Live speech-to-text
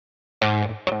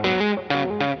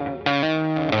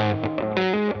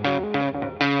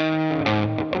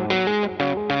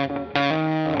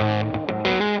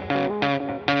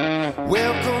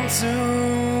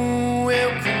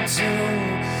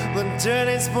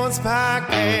Sports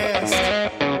Podcast.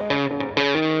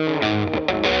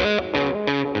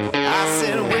 I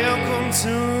said, welcome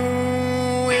to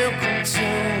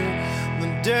the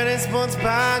Dirty Sports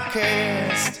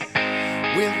Podcast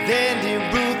with Andy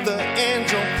Ruther and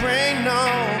Joe Prano.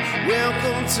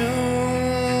 Welcome to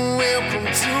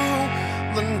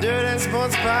the Dirty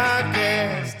Sports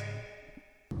Podcast.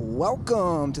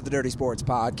 Welcome to the Dirty Sports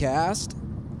Podcast.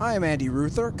 I am Andy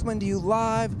Ruther, coming to you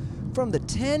live from the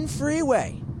 10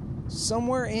 freeway,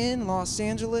 somewhere in Los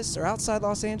Angeles or outside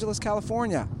Los Angeles,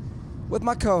 California, with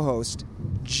my co-host,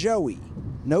 Joey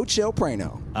No Chill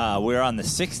Prano. We're on the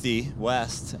 60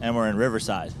 West, and we're in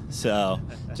Riverside. So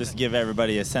just to give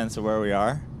everybody a sense of where we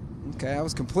are. Okay, I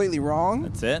was completely wrong.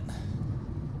 That's it.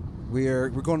 We're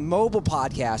going mobile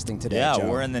podcasting today, Yeah, Joe.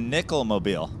 we're in the Nickel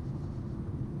Mobile.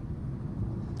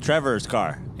 Trevor's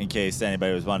car, in case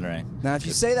anybody was wondering. Now, if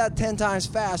you say that 10 times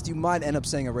fast, you might end up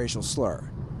saying a racial slur.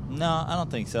 No, I don't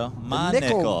think so. My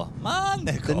nickel. nickel. My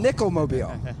nickel. The Nickel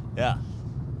Mobile. Yeah.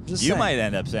 Just You saying. might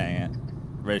end up saying it.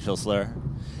 Racial slur.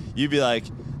 You'd be like,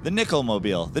 the Nickel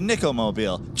Mobile. The Nickel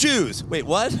Mobile. Jews. Wait,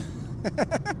 what?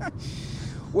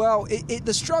 Well,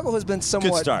 the struggle has been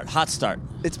somewhat... Good start. Hot start.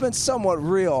 It's been somewhat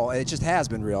real, and it just has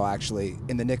been real, actually,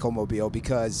 in the Nickel Mobile,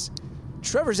 because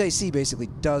Trevor's AC basically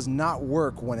does not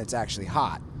work when it's actually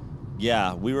hot.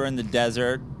 Yeah, we were in the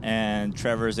desert, and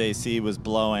Trevor's AC was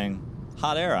blowing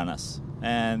hot air on us.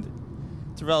 And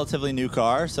it's a relatively new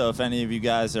car, so if any of you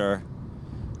guys are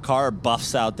car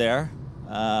buffs out there,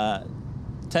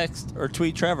 text or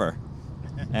tweet Trevor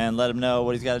and let him know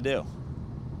what he's got to do.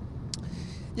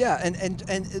 Yeah, and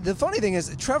the funny thing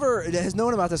is, Trevor has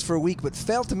known about this for a week, but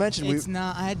failed to mention... It's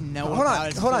not. I had no. Hold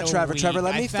on, Trevor. Week. Trevor,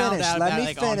 let I me found finish. out Let about me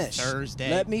it, like, finish. On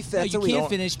Thursday. Let me finish. No, you can't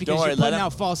finish because worry, you're let putting him-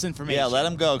 out false information. Yeah, let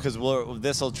him go, because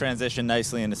this will transition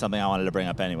nicely into something I wanted to bring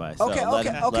up anyway. So Okay, let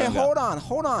him go.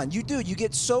 hold on. You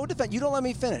get so defensive. You don't let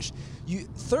me finish.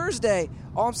 Thursday,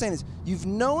 all I'm saying is, you've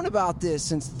known about this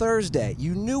since Thursday.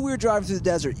 You knew we were driving through the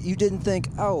desert. You didn't think,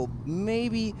 oh,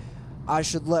 maybe I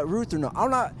should let Ruther know.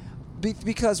 I'm not,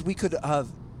 because we could have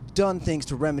done things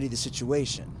to remedy the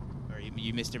situation. Or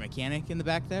you Mr. Mechanic in the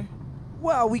back there?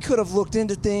 Well, we could have looked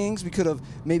into things. We could have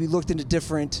maybe looked into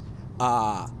different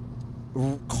car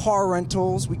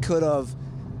rentals. We could have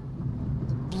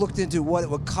looked into what it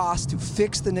would cost to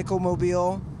fix the Nickel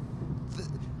Mobile.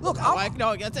 Look, Wait, you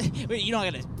don't got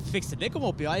to fix the Nickel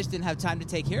Mobile. I just didn't have time to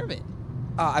take care of it.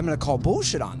 I'm going to call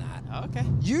bullshit on that. Okay.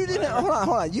 You didn't.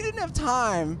 Hold on. You didn't have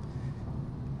time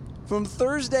from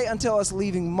Thursday until us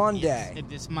leaving Monday. Yes,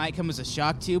 this might come as a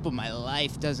shock to you, but my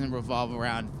life doesn't revolve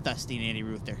around Thusty and Andy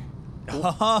Ruther.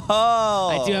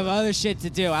 Oh. I do have other shit to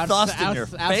do outside of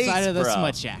the bro.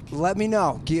 smut shack. Let me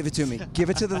know. Give it to me. Give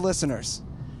it to the listeners.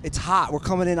 It's hot. We're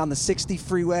coming in on the 60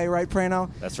 freeway, right, Prano?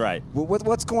 That's right.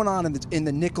 What's going on in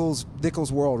the Nichols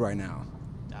world right now?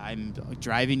 I'm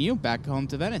driving you back home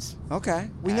to Venice. Okay,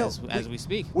 as we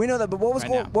speak. We know that, but what was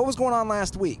Right now. what was going on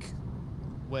last week?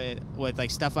 With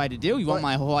like stuff I had to do. You want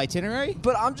my whole itinerary?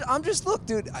 But I'm just look,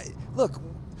 dude. We're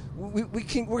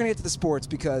gonna get to the sports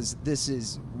because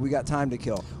we got time to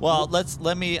kill. Well,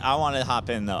 I want to hop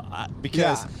in though,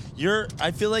 because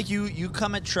I feel like you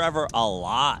come at Trevor a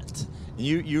lot.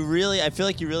 You really, I feel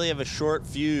like you really have a short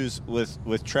fuse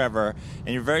with Trevor,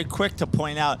 and you're very quick to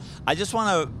point out. I just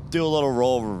want to do a little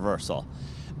role reversal.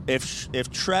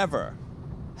 If Trevor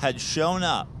had shown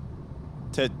up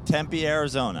to Tempe,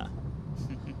 Arizona,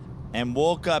 and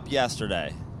woke up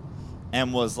yesterday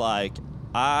and was like,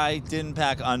 I didn't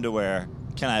pack underwear.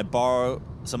 Can I borrow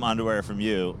some underwear from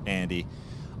you, Andy?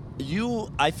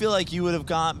 I feel like you would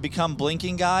have become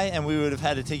blinking guy, and we would have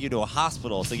had to take you to a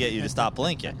hospital to get you to stop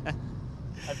blinking.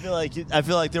 I feel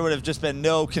like there would have just been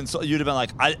no console. You'd have been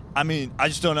like, I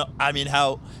just don't know. I mean,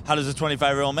 how does a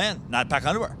 25-year-old man not pack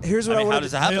underwear? Here's what how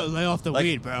does it happen? Lay off the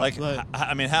weed, bro.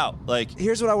 How?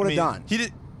 Here's what I would have done.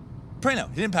 Prano,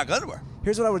 he didn't pack underwear.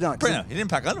 Here's what I would have done. Prano, he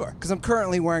didn't pack underwear. Because I'm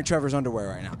currently wearing Trevor's underwear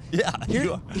right now. Yeah.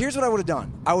 Here's what I would have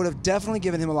done. I would have definitely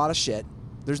given him a lot of shit.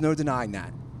 There's no denying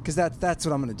that. Because that's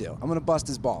what I'm going to do. I'm going to bust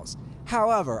his balls.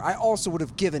 However, I also would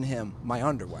have given him my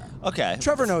underwear. Okay.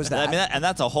 Trevor knows that. I mean, and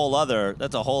that's a whole other.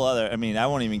 I mean, I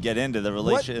won't even get into the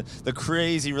relationship, the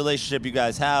crazy relationship you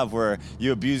guys have, where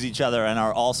you abuse each other and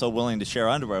are also willing to share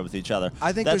underwear with each other.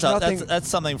 I think that's there's nothing. That's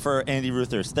something for Andy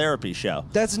Ruther's therapy show.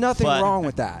 That's nothing wrong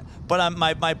with that. But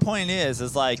my point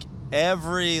is like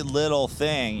every little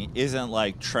thing isn't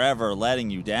like Trevor letting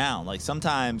you down. Like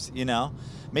sometimes,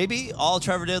 maybe all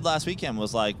Trevor did last weekend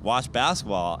was like watch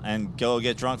basketball and go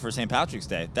get drunk for St. Patrick's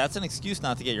Day. That's an excuse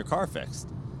not to get your car fixed.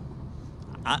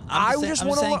 I'm just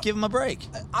saying give him a break.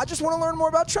 I just want to learn more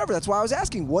about Trevor. That's why I was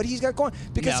asking what he's got going.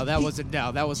 Because that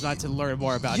was not to learn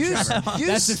more about You- Trevor. you-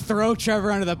 That's to throw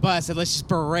Trevor under the bus and let's just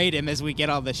berate him as we get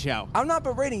on the show. I'm not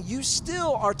berating. You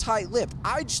still are tight-lipped.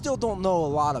 I still don't know a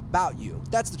lot about you.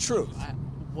 That's the truth.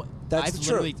 That's I've the truth.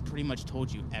 literally pretty much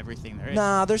told you everything there is.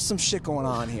 Nah, there's some shit going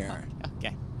on here.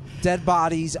 Okay. Dead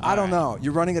bodies. I don't right. know.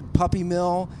 You're running a puppy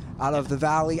mill out of the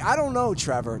valley. I don't know,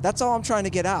 Trevor. That's all I'm trying to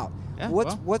get out. Yeah,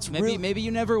 What's real? maybe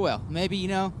you never will. Maybe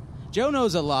Joe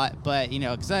knows a lot, but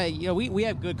because we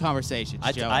have good conversations.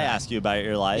 Joe I and ask you about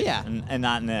your life, Yeah. and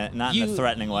not in a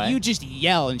threatening way. You just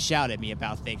yell and shout at me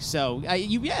about things. So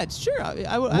sure.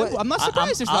 I'm not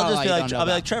surprised. There's I'll not a just lot be you like, don't know I'll be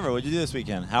about. like, Trevor, what'd you do this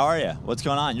weekend? How are you? What's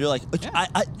going on? You're like, Yeah.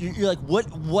 you're like,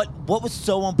 what was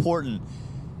so important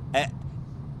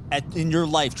in your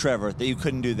life, Trevor, that you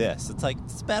couldn't do this? It's like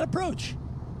it's a bad approach.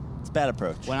 It's a bad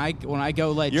approach. When I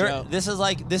go let Joe. This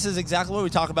is exactly what we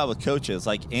talk about with coaches.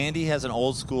 Like Andy has an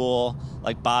old school,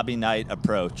 like Bobby Knight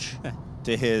approach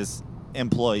to his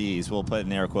employees. We'll put it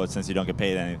in air quotes since you don't get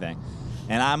paid anything.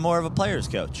 And I'm more of a player's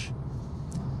coach.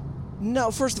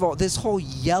 No, first of all, this whole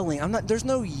yelling. There's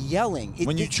no yelling.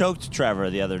 When you choked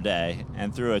Trevor the other day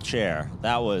and threw a chair,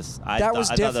 I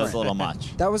thought that was a little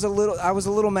much. I was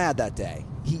a little mad that day.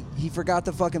 He forgot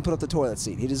to fucking put up the toilet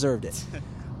seat. He deserved it.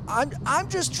 I'm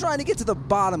just trying to get to the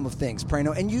bottom of things,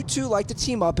 Prano, and you two like to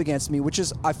team up against me, which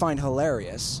is I find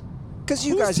hilarious. Because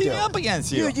you Who's guys do. teaming up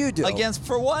against you? You do. Against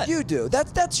for what? You do.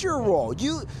 That's your role.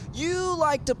 You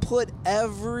like to put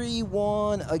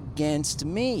everyone against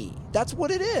me. That's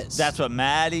what it is. That's what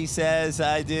Maddie says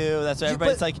I do. That's what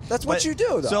everybody's like. That's what you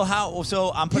do, though.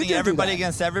 So I'm putting do everybody that.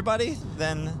 against everybody?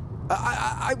 Then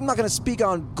I'm not going to speak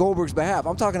on Goldberg's behalf.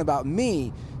 I'm talking about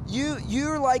me.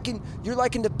 You're liking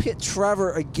to pit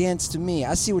Trevor against me.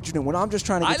 I see what you're doing. When I'm just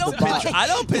trying to get to the bottom. I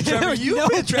don't pit Trevor. You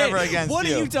pit Trevor against What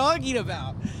you. are you talking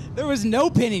about? There was no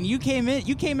pinning. You came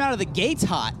out of the gates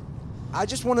hot. I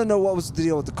just want to know what was the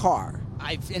deal with the car.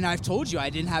 I've told you I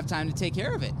didn't have time to take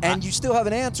care of it. And you still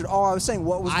haven't answered. All I was saying,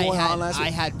 what was going on last week?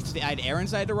 I had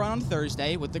errands I had to run on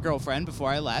Thursday with the girlfriend before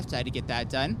I left. I had to get that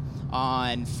done.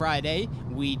 On Friday,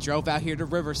 we drove out here to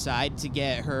Riverside to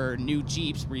get her new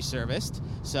Jeeps reserviced.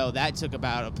 So that took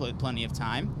about plenty of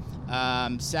time.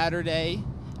 Saturday,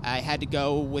 I had to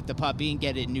go with the puppy and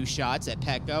get it new shots at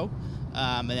Petco.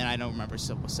 And then I don't remember.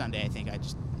 So Sunday, I think I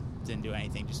just didn't do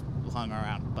anything, just hung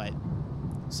around. But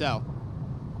so.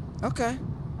 Okay.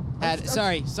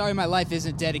 Sorry, my life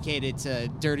isn't dedicated to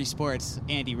dirty sports,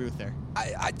 Andy Ruther.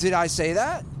 Did I say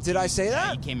that? Did I say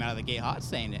that? You came out of the gate hot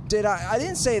saying it. Did I? I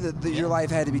didn't say that your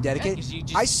life had to be dedicated. 'cause you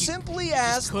just- I you simply just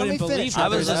asked. Let me couldn't finish. believe I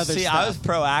was There's other I was stuff.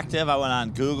 proactive. I went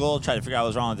on Google, tried to figure out what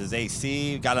was wrong with his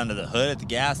AC, got under the hood at the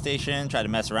gas station, tried to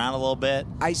mess around a little bit.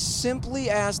 I simply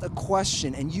asked a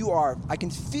question, and I can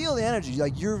feel the energy.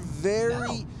 Like you're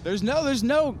very. There's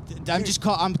no.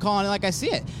 I'm calling it like I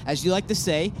see it. As you like to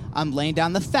say, I'm laying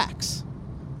down the facts.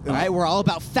 All right, we're all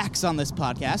about facts on this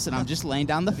podcast, and I'm just laying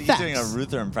down the He's facts. doing a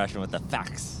Ruther impression with the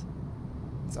facts.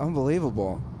 It's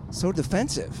unbelievable. So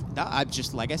defensive. No, I'm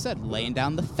just like I said, laying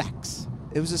down the facts.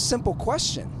 It was a simple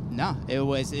question. No,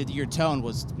 your tone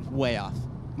was way off.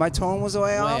 My tone was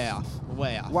way off.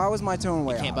 Way off. Why was my tone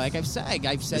way off? Like I've said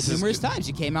This is numerous good. times,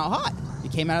 you came out hot.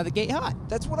 You came out of the gate hot.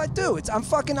 That's what I do. I'm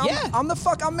Yeah.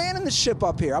 I'm manning the ship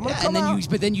up here. I'm gonna Yeah, come and then out.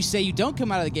 but then you say you don't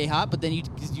come out of the gate hot, but then you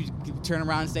turn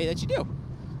around and say that you do.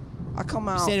 I come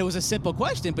out. You said it was a simple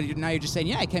question, but now you're just saying,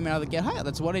 yeah, I came out of the gate hot.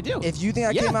 That's what I do. If you think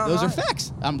I yeah, came out those hot- are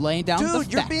facts. I'm laying down the facts.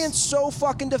 Dude, you're being so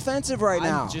fucking defensive right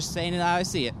now. I'm just saying it how I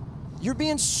see it. You're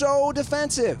being so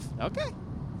defensive. Okay.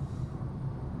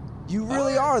 You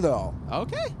really are, though.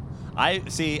 Okay.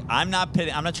 I'm not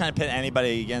trying to pit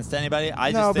anybody against anybody.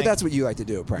 I just No, but think, that's what you like to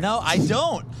do, Frank. No, I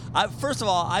don't. First of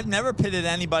all, I've never pitted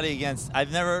anybody against. I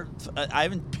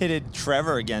haven't pitted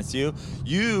Trevor against you.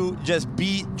 You just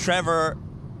beat Trevor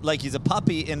like he's a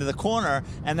puppy into the corner,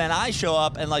 and then I show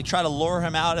up and like try to lure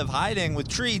him out of hiding with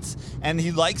treats, and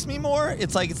he likes me more.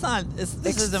 It's like this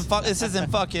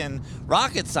isn't fucking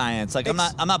rocket science. Like I'm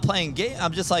not playing game.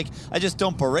 I'm just like I just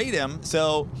don't berate him,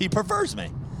 so he prefers me.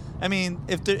 I mean,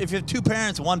 if you have two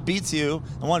parents, one beats you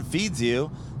and one feeds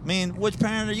you, I mean, which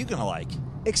parent are you gonna like?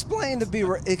 Explain the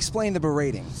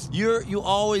berating. You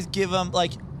always give them,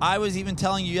 like I was even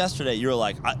telling you yesterday. You were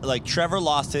like Trevor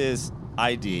lost his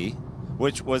ID,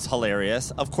 which was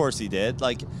hilarious. Of course he did.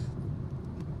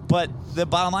 But the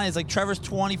bottom line is like Trevor's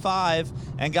 25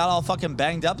 and got all fucking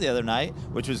banged up the other night,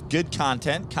 which was good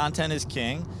content. Content is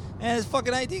king. and his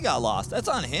fucking ID got lost. That's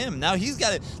on him. Now he's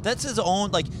got it. That's his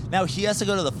own. Like, now he has to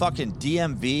go to the fucking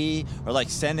DMV or like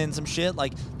send in some shit.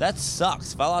 Like, that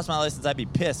sucks. If I lost my license, I'd be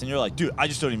pissed. And you're like, dude, I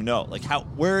just don't even know. Like,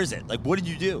 where is it? Like, what did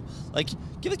you do? Like,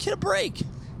 give the kid a break.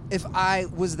 If I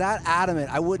was that adamant,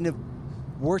 I wouldn't have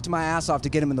worked my ass off to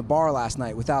get him in the bar last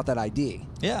night without that ID.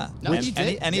 Yeah. No, you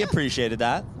did. And he appreciated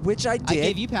that. Which I I did.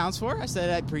 gave you pounds for. I said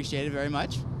I appreciate it very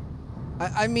much.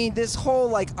 I mean, this whole,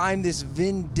 like, I'm this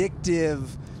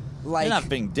vindictive, like... You're not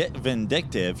being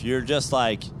vindictive. You're just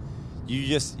like, you're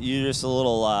just a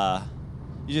little,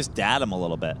 you just dad him a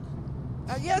little bit.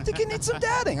 yeah, I think he needs some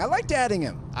dadding. I like dadding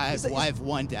him. I have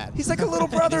one dad. He's like a little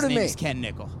brother His to name me. is Ken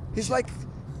Nickel. He's like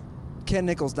Ken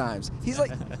Nichols Dimes. He's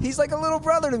like a little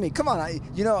brother to me. Come on,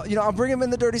 I'll bring him in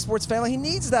the Dirty Sports family. He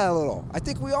needs that a little. I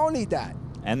think we all need that.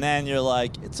 And then you're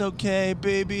like, it's okay,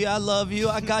 baby. I love you.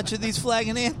 I got you these Flag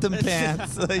and Anthem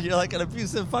pants. You're like an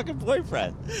abusive fucking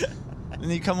boyfriend.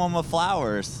 And you come home with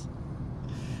flowers.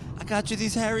 I got you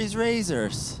these Harry's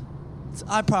razors.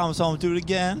 I promise I won't do it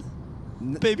again.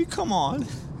 Baby, come on.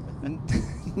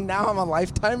 Now I'm a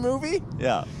Lifetime movie?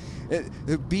 Yeah.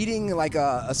 Beating like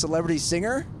a celebrity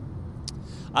singer?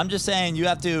 I'm just saying you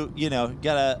have to,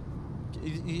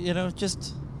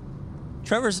 just...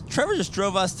 Trevor just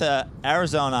drove us to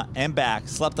Arizona and back,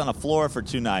 slept on a floor for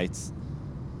 2 nights.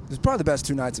 It was probably the best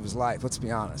 2 nights of his life, let's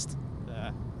be honest.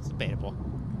 It's debatable.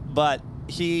 But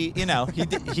he did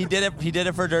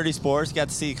it for Dirty Sports. He got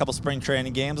to see a couple spring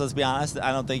training games, let's be honest.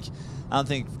 I don't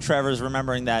think Trevor's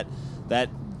remembering that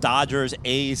Dodgers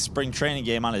A's spring training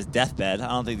game on his deathbed. I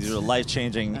don't think these are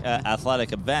life-changing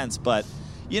athletic events, but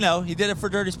he did it for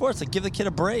Dirty Sports. Like, give the kid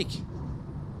a break.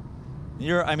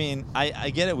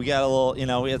 I get it. We got a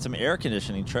little, we had some air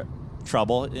conditioning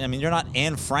trouble. I mean, you're not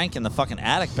Anne Frank in the fucking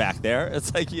attic back there.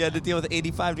 It's like you had to deal with an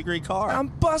 85-degree car. I'm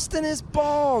busting his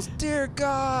balls, dear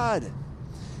God.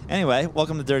 Anyway,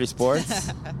 welcome to Dirty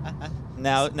Sports.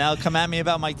 Now come at me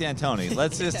about Mike D'Antoni.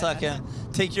 Let's just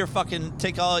fucking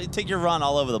take your run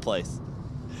all over the place.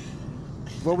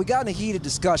 Well, we got in a heated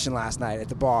discussion last night at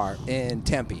the bar in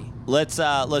Tempe. Let's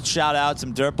shout out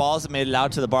some dirt balls that made it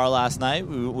out to the bar last night.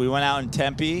 We went out in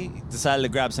Tempe, decided to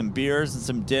grab some beers and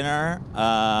some dinner.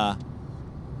 A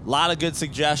lot of good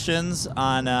suggestions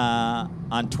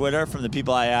on Twitter from the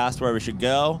people I asked where we should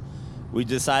go. We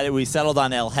settled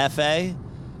on El Jefe,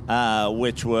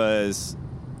 which was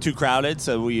too crowded,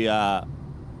 so we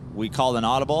called an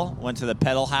audible, went to the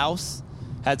Pedal House,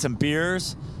 had some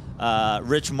beers.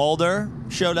 Rich Mulder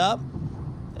showed up,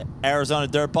 Arizona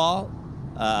Dirtball.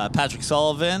 Patrick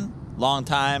Sullivan,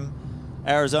 longtime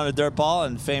Arizona Dirtball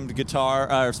and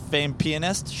famed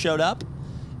pianist, showed up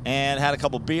and had a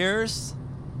couple beers.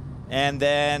 And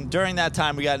then during that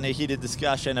time, we got in a heated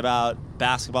discussion about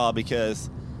basketball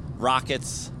because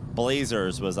Rockets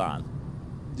Blazers was on.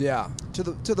 Yeah, to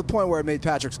the point where it made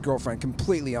Patrick's girlfriend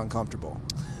completely uncomfortable.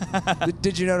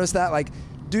 Did you notice that? Like,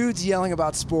 dudes yelling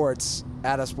about sports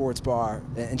at a sports bar,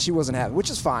 and she wasn't having, which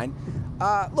is fine.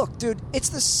 Look, dude, it's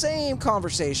the same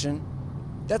conversation.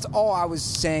 That's all I was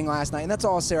saying last night, and that's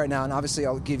all I'll say right now, and obviously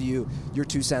I'll give you your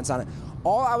 2 cents on it.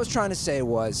 All I was trying to say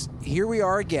was, here we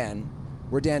are again,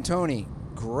 where D'Antoni,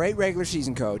 great regular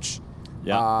season coach,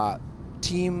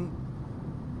 team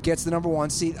gets the number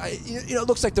 1 seed. It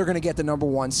looks like they're going to get the number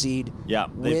 1 seed. Yeah,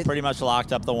 they pretty much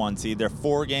locked up the 1 seed. They're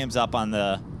 4 games up on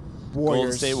the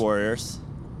Golden State Warriors.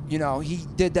 He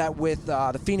did that with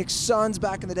the Phoenix Suns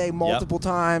back in the day multiple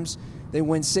times. They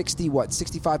win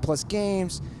 65-plus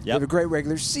games. They have a great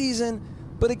regular season.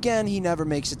 But again, he never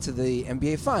makes it to the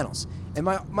NBA Finals. And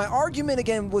my argument,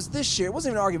 again, was this year. It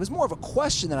wasn't even an argument. It was more of a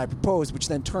question that I proposed, which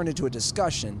then turned into a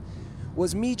discussion,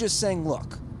 was me just saying,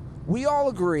 look, we all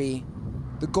agree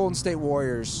the Golden State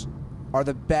Warriors are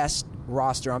the best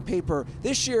roster on paper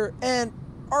this year and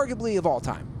arguably of all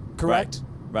time. Correct?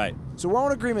 Right. So we're all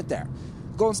in agreement there.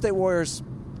 Golden State Warriors,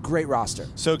 great roster.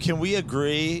 So can we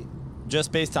agree,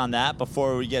 just based on that,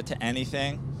 before we get to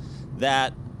anything,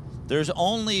 that there's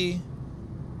only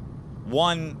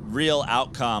one real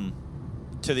outcome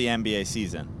to the NBA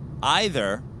season?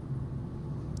 Either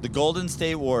the Golden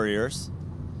State Warriors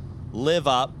live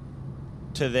up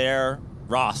to their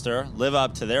roster, live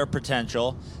up to their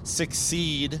potential,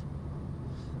 succeed.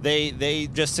 They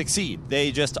just succeed.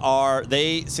 They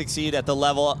succeed at the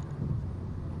level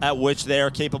at which they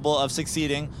are capable of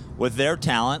succeeding with their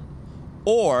talent,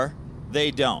 or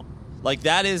they don't. Like,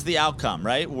 that is the outcome,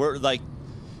 right? We're like,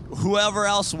 whoever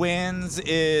else wins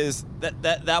is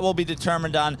that will be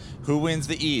determined on who wins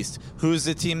the East, who's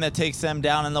the team that takes them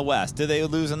down in the West. Do they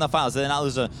lose in the finals? Do they not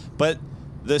lose? But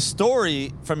the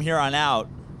story from here on out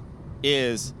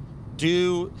is,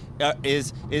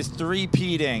 is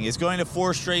three-peating, is going to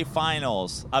 4 straight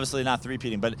finals. Obviously not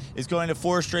three-peating, but is going to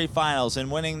 4 straight finals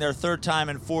and winning their 3rd time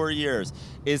in 4 years.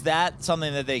 Is that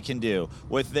something that they can do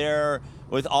with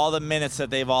all the minutes that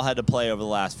they've all had to play over the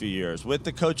last few years, with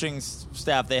the coaching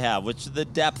staff they have, with the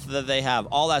depth that they have,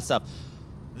 all that stuff?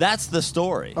 That's the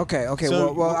story. Okay.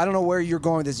 So, well, I don't know where you're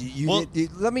going with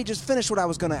this. Let me just finish what I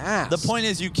was going to ask. The point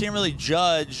is, you can't really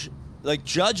judge, like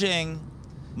judging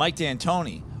Mike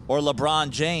D'Antoni or LeBron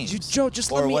James. Joe,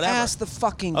 just let me whatever. ask the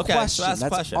fucking Okay, question. so ask the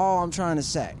That's question. all I'm trying to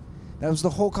say. That was the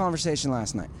whole conversation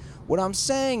last night. What I'm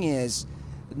saying is,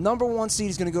 the number 1 seed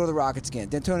is going to go to the Rockets again.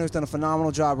 D'Antonio's done a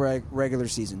phenomenal job regular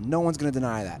season. No one's going to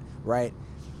deny that, right?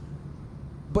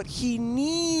 But he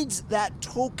needs that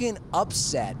token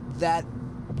upset that,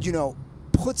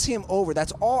 puts him over.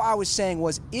 That's all I was saying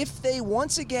was, if they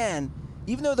once again,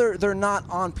 even though they're not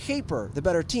on paper the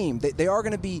better team, they are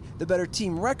going to be the better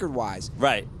team record-wise.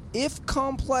 Right. If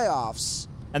come playoffs...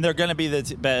 And they're going to be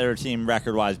the better team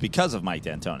record-wise because of Mike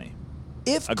D'Antoni.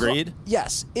 Agreed?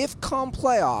 Yes. If come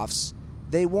playoffs,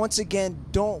 they once again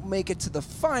don't make it to the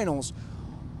finals,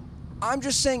 I'm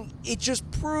just saying it just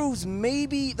proves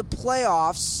maybe the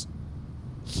playoffs,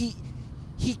 he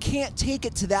can't take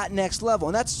it to that next level.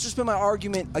 And that's just been my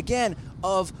argument, again,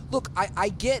 of, look, I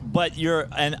get... But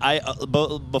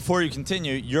before you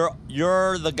continue,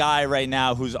 you're the guy right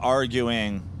now who's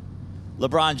arguing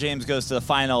LeBron James goes to the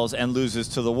finals and loses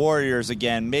to the Warriors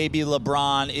again. Maybe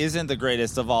LeBron isn't the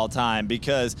greatest of all time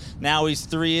because now he's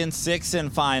 3-6 in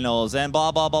finals and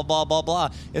blah, blah, blah, blah, blah, blah.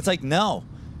 It's like, no.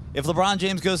 If LeBron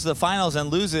James goes to the finals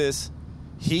and loses,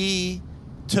 he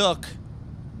took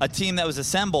a team that was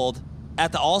assembled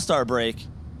at the All-Star break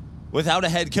without a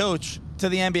head coach to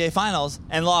the NBA Finals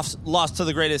and lost to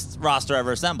the greatest roster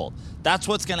ever assembled. That's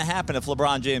what's going to happen if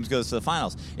LeBron James goes to the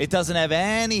finals. It doesn't have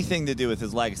anything to do with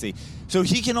his legacy. So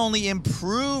he can only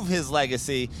improve his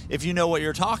legacy if you know what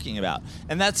you're talking about.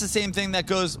 And that's the same thing that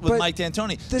goes with Mike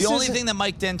D'Antoni. The only thing that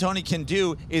Mike D'Antoni can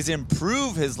do is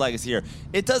improve his legacy here.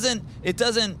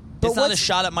 It's not a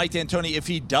shot at Mike D'Antoni if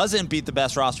he doesn't beat the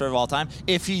best roster of all time.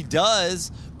 If he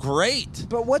does, great.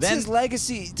 But what's his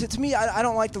legacy? To me, I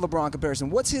don't like the LeBron comparison.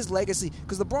 What's his legacy?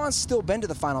 Because LeBron's still been to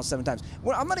the finals 7 times.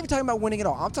 I'm not even talking about winning at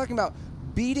all. I'm talking about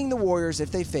beating the Warriors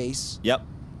if they face. Yep.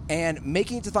 And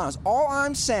making it to the finals. All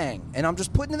I'm saying, and I'm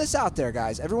just putting this out there,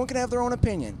 guys. Everyone can have their own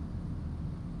opinion.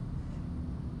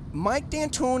 Mike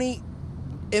D'Antoni,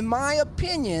 in my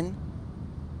opinion,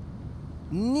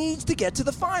 needs to get to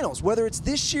the finals, whether it's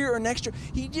this year or next year.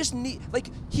 He just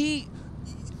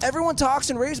everyone talks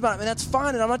and raves about him, and that's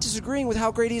fine, and I'm not disagreeing with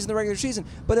how great he is in the regular season.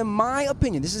 But in my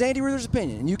opinion, this is Andy Ruther's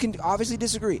opinion, and you can obviously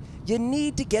disagree, you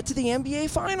need to get to the NBA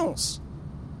Finals,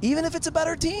 even if it's a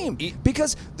better team.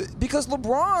 Because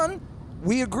LeBron,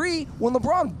 we agree, when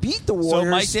LeBron beat the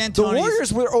Warriors, the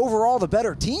Warriors were overall the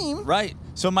better team. Right.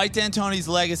 So Mike D'Antoni's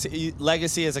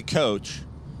legacy as a coach,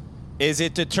 is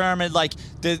it determined, like,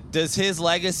 does his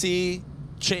legacy,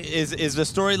 is the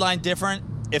storyline different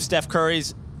if Steph Curry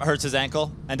hurts his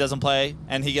ankle and doesn't play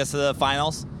and he gets to the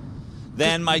finals?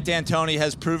 Then Mike D'Antoni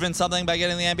has proven something by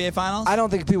getting the NBA Finals? I don't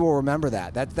think people will remember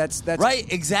that. That's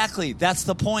right, exactly. That's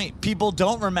the point. People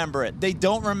don't remember it. They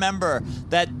don't remember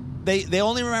that. They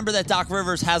only remember that Doc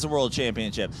Rivers has a world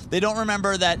championship. They don't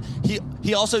remember that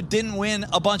he also didn't win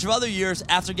a bunch of other years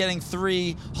after getting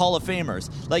 3 Hall of Famers.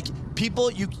 Like,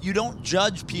 people, you don't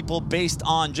judge people based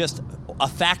on just a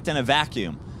fact in a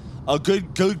vacuum.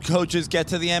 Good coaches get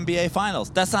to the NBA Finals.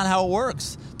 That's not how it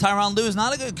works. Tyronn Lue is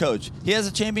not a good coach. He has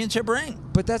a championship ring.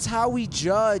 But that's how we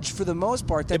judge for the most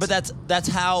part. But that's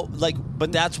how, like,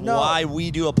 but that's why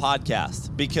we do a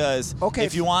podcast, because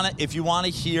if you want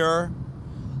to hear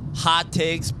hot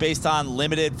takes based on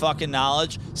limited fucking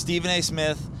knowledge, Stephen A.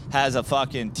 Smith has a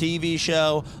fucking TV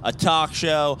show, a talk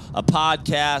show, a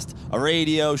podcast, a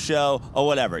radio show, or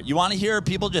whatever. You want to hear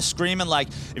people just screaming like,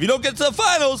 if you don't get to the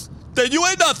finals, then you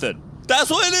ain't nothing. That's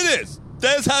what it is.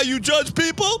 That's how you judge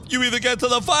people. You either get to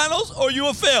the finals or you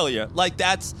a failure. Like,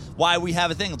 that's why we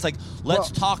have a thing. It's like,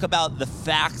 let's talk about the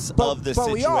facts of the situation.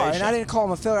 But we are, and I didn't call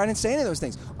him a failure. I didn't say any of those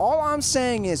things. All I'm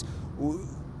saying is,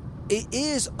 it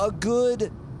is a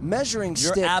good measuring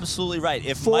stick. You're absolutely right.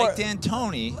 If Mike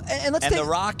D'Antoni and the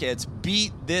Rockets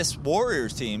beat this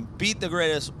Warriors team, beat the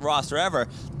greatest roster ever,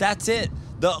 that's it.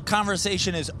 The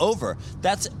conversation is over.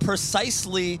 That's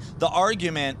precisely the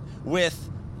argument with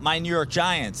my New York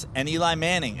Giants and Eli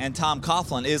Manning and Tom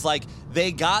Coughlin is like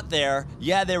they got there.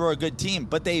 Yeah, they were a good team,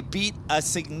 but they beat a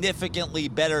significantly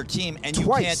better team, and you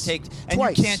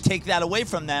can't take that away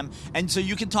from them. And so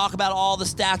you can talk about all the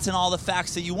stats and all the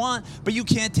facts that you want, but you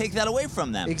can't take that away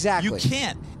from them. Exactly. You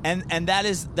can't. And that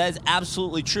is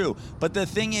absolutely true. But the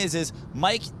thing is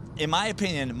Mike, in my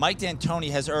opinion, Mike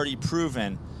D'Antoni has already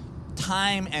proven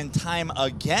time and time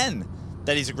again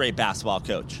that he's a great basketball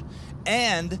coach.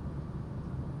 And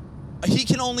he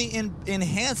can only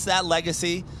enhance that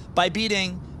legacy by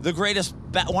beating one of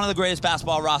the greatest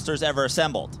basketball rosters ever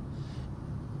assembled.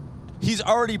 He's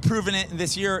already proven it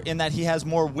this year in that he has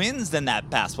more wins than that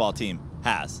basketball team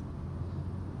has.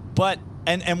 But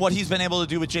and what he's been able to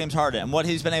do with James Harden, and what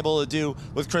he's been able to do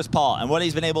with Chris Paul, and what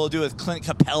he's been able to do with Clint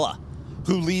Capella,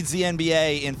 who leads the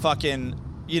NBA in fucking,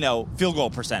 field goal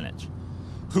percentage.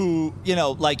 Who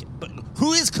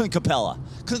is Clint Capella?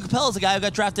 Clint Capella's a guy who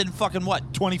got drafted in fucking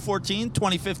 2014,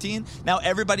 2015? Now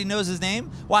everybody knows his name?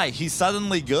 Why? He's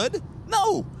suddenly good?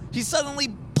 No. He's suddenly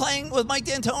playing with Mike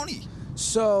D'Antoni.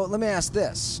 So let me ask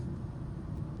this.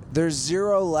 There's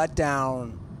zero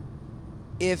letdown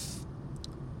if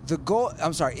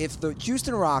the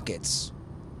Houston Rockets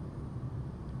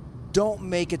don't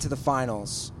make it to the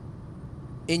finals,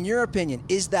 in your opinion,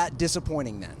 is that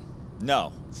disappointing then?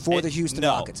 No. For the Houston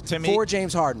Rockets. To me, for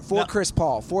James Harden, for Chris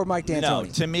Paul, for Mike D'Antoni. No,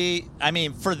 to me,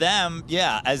 for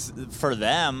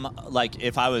them, like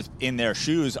if I was in their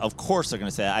shoes, of course they're going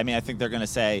to say that. I think they're going to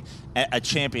say a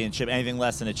championship, anything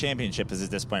less than a championship is a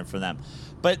disappointment for them.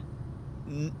 But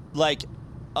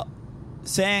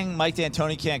saying Mike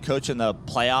D'Antoni can't coach in the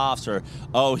playoffs,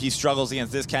 or he struggles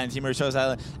against this kind of team, or shows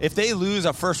that if they lose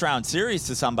a first round series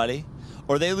to somebody,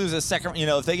 or they lose a second,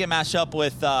 if they get matched up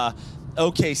with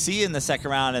OKC in the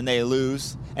second round and they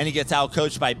lose, and he gets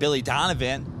out-coached by Billy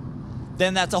Donovan,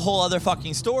 then that's a whole other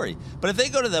fucking story. But if they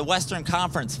go to the Western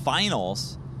Conference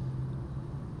Finals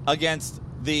against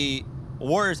the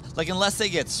Warriors, unless they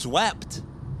get swept,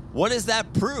 what does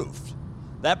that prove?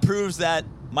 That proves that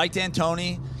Mike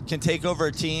D'Antoni can take over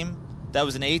a team that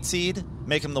was an 8 seed,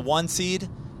 make them the 1 seed,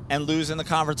 and lose in the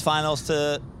conference finals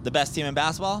to the best team in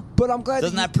basketball? But I'm glad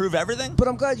Doesn't that prove everything? But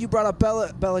I'm glad you brought up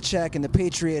Belichick and the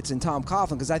Patriots and Tom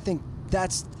Coughlin, because I think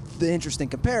that's the interesting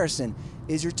comparison,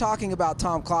 is you're talking about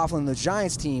Tom Coughlin and the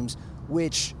Giants teams,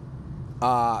 which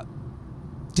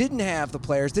didn't have the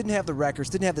players, didn't have the records,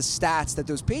 didn't have the stats that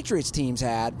those Patriots teams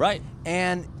had. Right.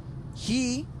 And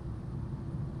he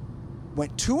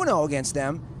went 2-0 against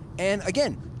them, and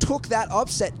again, took that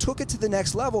upset, took it to the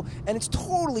next level, and it's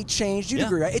totally changed. You'd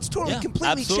agree, right? It's totally,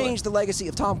 completely changed the legacy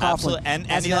of Tom Coughlin. And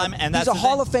Eli, and that's he's a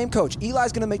Hall of Fame coach.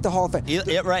 Eli's going to make the Hall of Fame.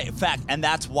 Right, fact, and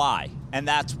that's why.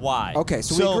 Okay,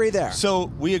 so we agree there. So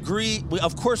we agree.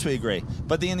 Of course we agree.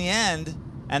 But in the end,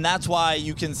 and that's why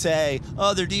you can say,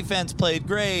 oh, their defense played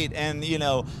great, and,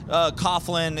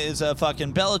 Coughlin is a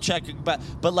fucking Belichick.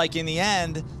 But in the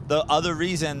end, the other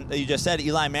reason that you just said,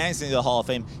 Eli Manning's in the Hall of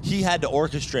Fame, he had to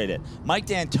orchestrate it. Mike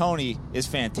D'Antoni is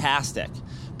fantastic.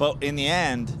 But in the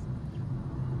end,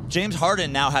 James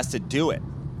Harden now has to do it.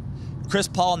 Chris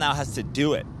Paul now has to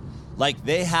do it.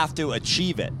 They have to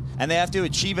achieve it. And they have to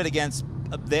achieve it against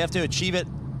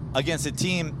a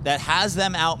team that has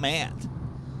them outmanned.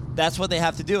 That's what they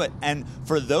have to do it. And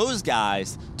for those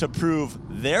guys to prove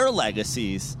their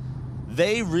legacies,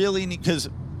 they really need, because,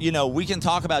 we can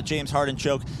talk about James Harden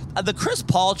choke. The Chris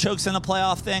Paul chokes in a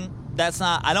playoff thing,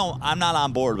 I'm not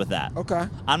on board with that. Okay.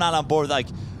 I'm not on board.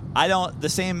 The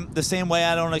same way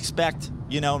I don't expect,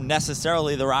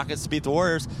 necessarily the Rockets to beat the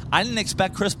Warriors. I didn't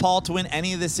expect Chris Paul to win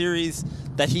any of the series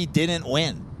that he didn't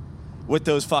win with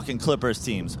those fucking Clippers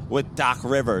teams, with Doc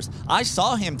Rivers. I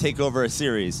saw him take over a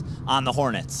series on the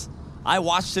Hornets. I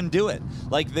watched him do it.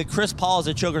 The Chris Paul is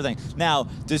a choker thing. Now,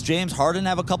 does James Harden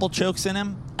have a couple chokes in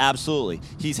him? Absolutely.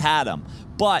 He's had them.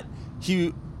 But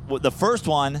the first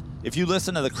one, if you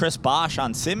listen to the Chris Bosh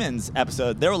on Simmons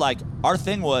episode, they were like, our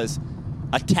thing was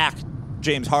attack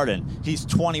James Harden. He's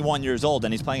 21 years old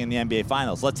and he's playing in the NBA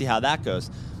Finals. Let's see how that goes.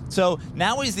 So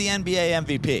now he's the NBA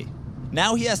MVP.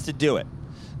 Now he has to do it.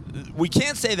 We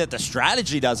can't say that the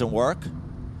strategy doesn't work.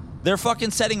 They're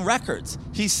fucking setting records.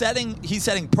 He's setting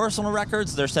personal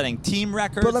records. They're setting team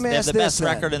records. But let me they have ask the this, best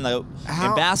record in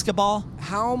basketball.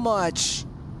 How much,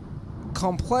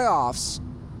 come playoffs,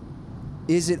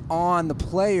 is it on the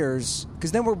players?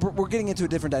 Because then we're getting into a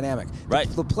different dynamic. Right.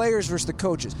 The players versus the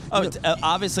coaches.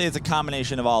 Obviously, it's a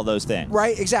combination of all those things.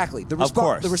 Right. Exactly. Of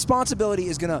course. The responsibility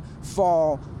is going to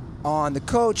fall on the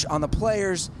coach, on the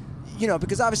players.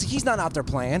 Because obviously he's not out there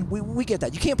playing. We get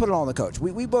that. You can't put it all on the coach.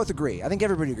 We both agree. I think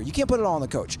everybody agrees. You can't put it all on the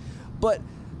coach. But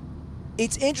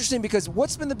it's interesting because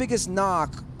what's been the biggest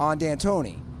knock on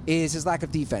D'Antoni is his lack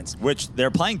of defense. Which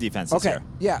they're playing defense this year.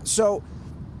 Yeah. So,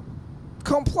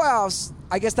 come playoffs,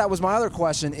 I guess that was my other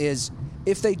question is,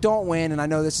 if they don't win, and I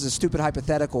know this is a stupid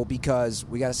hypothetical because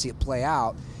we got to see it play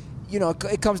out,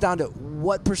 it comes down to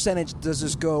what percentage does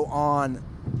this go on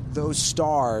those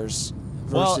stars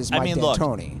versus Mike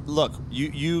D'Antoni? Look,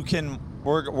 you can.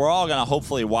 We're all going to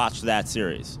hopefully watch that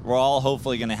series. We're all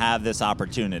hopefully going to have this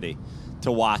opportunity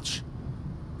to watch,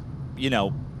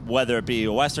 whether it be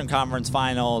a Western Conference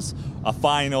Finals, a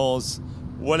Finals,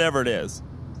 whatever it is.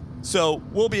 So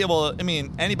we'll be able to,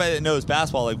 anybody that knows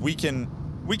basketball, like we can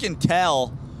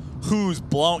tell who's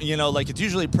blown, it's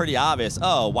usually pretty obvious.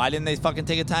 Oh, why didn't they fucking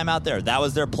take a timeout there? That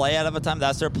was their play out of a time.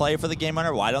 That's their play for the game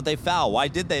winner. Why don't they foul? Why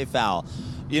did they foul?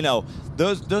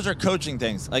 Those are coaching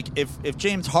things. Like if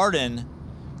James Harden,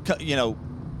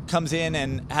 comes in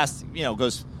and has,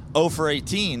 goes 0 for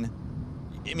 18,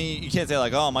 you can't say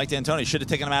like, oh, Mike D'Antoni should have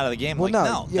taken him out of the game. Well,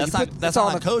 no. Yeah, that's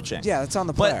not on coaching. Yeah, that's on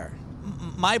the player.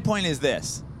 But my point is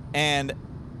this, and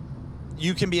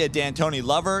you can be a D'Antoni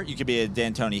lover, you can be a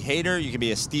D'Antoni hater, you can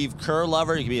be a Steve Kerr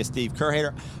lover, you can be a Steve Kerr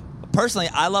hater. Personally,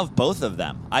 I love both of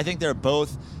them. I think they're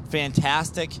both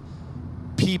fantastic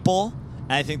people,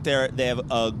 and I think they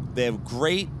have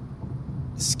great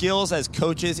skills as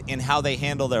coaches in how they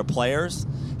handle their players,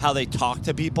 how they talk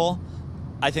to people.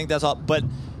 I think that's all. But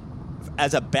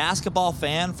as a basketball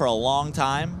fan for a long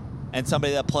time and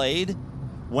somebody that played,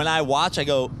 when I watch, I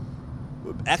go,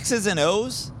 X's and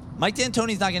O's, Mike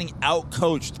D'Antoni's not getting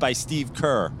out-coached by Steve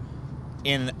Kerr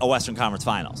in a Western Conference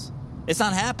Finals. It's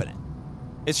not happening.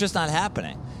 It's just not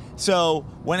happening. So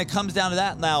when it comes down to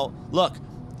that, now, look,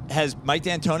 has Mike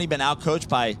D'Antoni been out-coached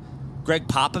by Greg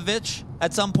Popovich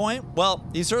at some point? Well,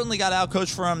 he certainly got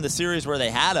out-coached from the series where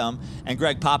they had him, and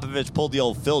Greg Popovich pulled the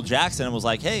old Phil Jackson and was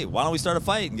like, hey, why don't we start a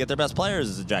fight and get their best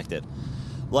players ejected?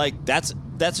 Like, that's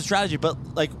a strategy.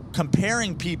 But, like,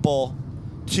 comparing people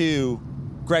to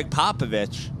Greg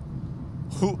Popovich,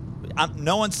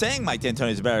 no one's saying Mike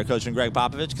D'Antoni's a better coach than Greg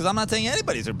Popovich, because I'm not saying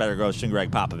anybody's a better coach than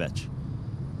Greg Popovich.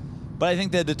 But I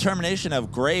think the determination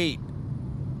of great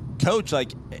coach,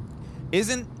 like,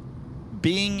 isn't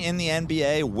being in the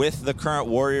NBA with the current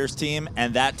Warriors team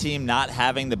and that team not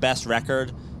having the best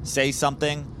record say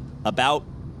something about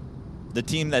the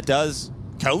team that does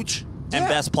coach and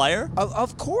best player?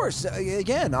 Of course.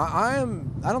 Again, I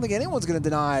don't think anyone's going to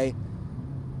deny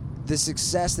the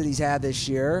success that he's had this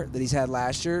year, that he's had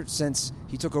last year, since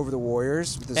he took over the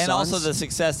Warriors with the Suns. And also the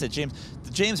success that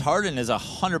James Harden is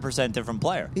 100% different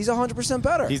player. He's 100%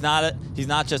 better. He's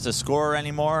not just a scorer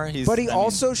anymore. He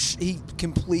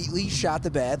completely shot the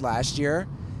bed last year.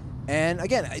 And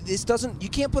again, you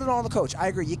can't put it all on the coach. I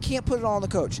agree. You can't put it all on the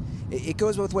coach. It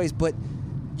goes both ways. But,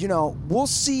 we'll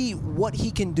see what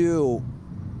he can do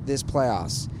this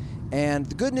playoffs. And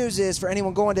the good news is, for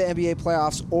anyone going to NBA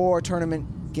playoffs or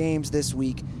tournament games this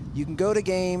week, you can go to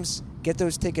games, get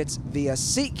those tickets via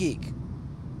SeatGeek,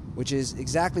 which is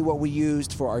exactly what we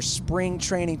used for our spring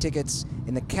training tickets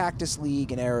in the Cactus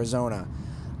League in Arizona.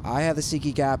 I have the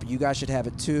SeatGeek app. You guys should have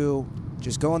it too.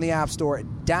 Just go in the App Store,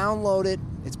 download it.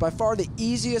 It's by far the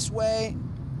easiest way,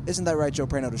 isn't that right, Joe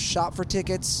Prano, to shop for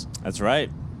tickets? That's right.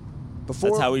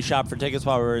 That's how we shop for tickets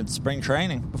while we were in spring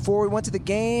training. Before we went to the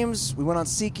games, we went on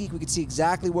SeatGeek. We could see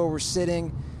exactly where we're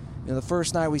sitting. The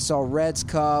first night we saw Reds,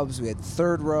 Cubs. We had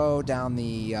third row down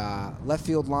the left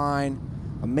field line.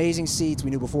 Amazing seats. We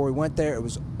knew before we went there it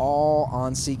was all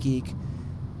on SeatGeek.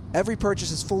 Every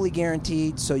purchase is fully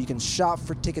guaranteed, so you can shop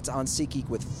for tickets on SeatGeek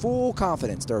with full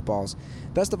confidence, Dirtballs.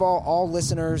 Best of all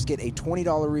listeners get a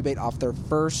 $20 rebate off their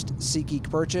first SeatGeek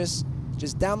purchase.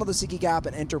 Just download the SeatGeek app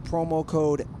and enter promo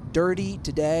code DIRTY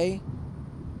today.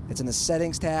 It's in the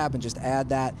settings tab, and just add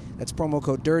that. That's promo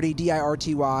code DIRTY,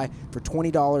 D-I-R-T-Y, for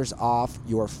 $20 off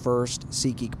your first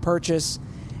SeatGeek purchase.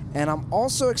 And I'm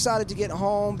also excited to get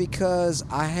home because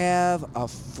I have a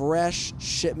fresh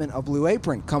shipment of Blue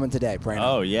Apron coming today, Brandon.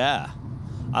 Oh, yeah.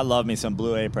 I love me some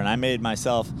Blue Apron. I made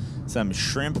myself some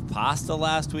shrimp pasta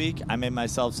last week. I made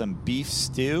myself some beef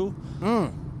stew.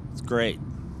 It's great.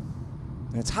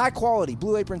 And it's high quality.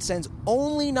 Blue Apron sends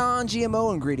only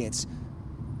non-GMO ingredients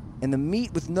and the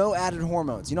meat with no added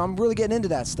hormones. I'm really getting into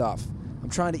that stuff. I'm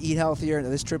trying to eat healthier,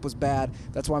 and this trip was bad.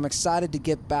 That's why I'm excited to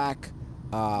get back,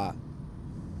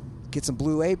 get some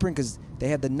Blue Apron, because they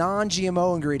have the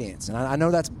non-GMO ingredients, and I know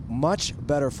that's much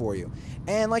better for you.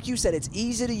 And like you said, it's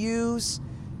easy to use.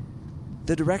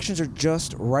 The directions are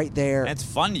just right there. And it's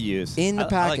fun to use. In the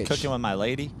package. I like cooking with my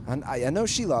lady. I know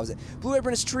she loves it. Blue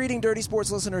Apron is treating Dirty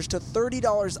Sports listeners to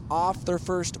 $30 off their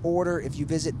first order if you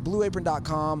visit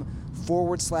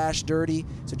blueapron.com/dirty.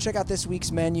 So check out this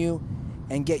week's menu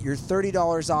and get your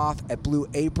 $30 off at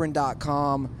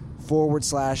blueapron.com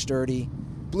 /dirty.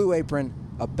 Blue Apron,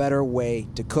 a better way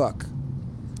to cook.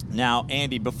 Now,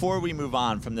 Andy, before we move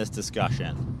on from this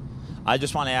discussion, I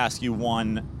just want to ask you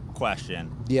one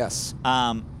question. Yes.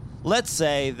 Let's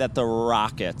say that the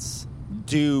Rockets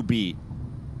do beat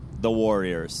the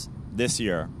Warriors this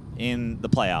year in the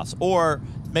playoffs, or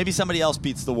maybe somebody else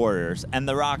beats the Warriors and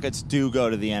the Rockets do go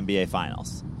to the NBA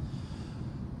Finals.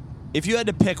 If you had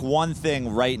to pick one thing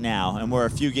right now, and we're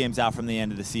a few games out from the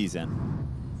end of the season,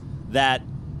 that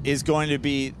is going to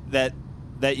be that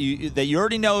you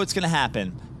already know it's going to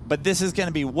happen, but this is going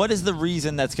to be, what is the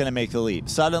reason that's going to make the leap?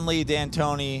 Suddenly,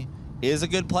 D'Antoni is a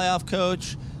good playoff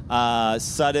coach.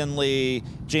 Suddenly,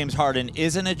 James Harden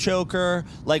isn't a choker.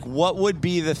 Like, what would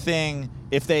be the thing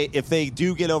if they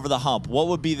do get over the hump? What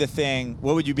would be the thing?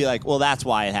 What would you be like? Well, that's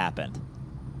why it happened.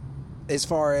 As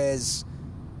far as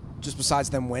just besides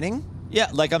them winning, yeah.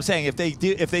 Like I'm saying, if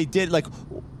they did, like,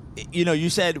 you know, you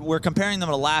said we're comparing them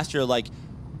to last year. Like,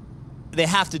 they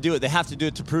have to do it. They have to do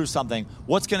it to prove something.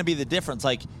 What's going to be the difference?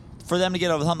 Like, for them to get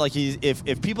over the hump, like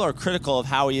if people are critical of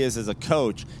how he is as a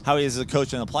coach, in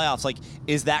the playoffs, like,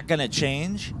 is that going to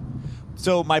change?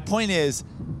 So my point is,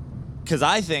 because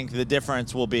I think the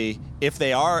difference will be if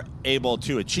they are able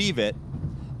to achieve it,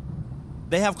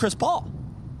 they have Chris Paul.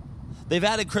 They've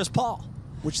added Chris Paul.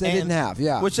 which they didn't have,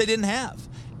 yeah. Which they didn't have.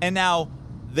 And now,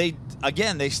 they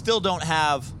still don't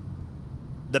have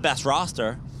the best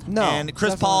roster. No, and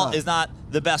Chris definitely Paul not. is not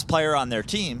the best player on their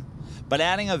team. But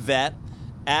adding a vet,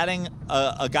 adding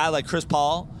a guy like Chris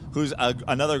Paul, who's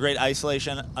another great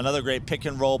isolation, another great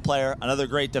pick-and-roll player, another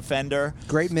great defender.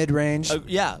 Great mid-range.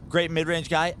 Great mid-range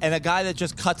guy, and a guy that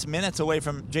just cuts minutes away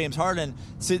from James Harden.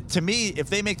 To me, if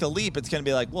they make the leap, it's going to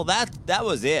be like, well, that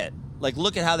was it. Like,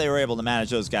 look at how they were able to manage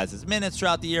those guys' minutes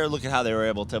throughout the year. Look at how they were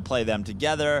able to play them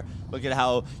together. Look at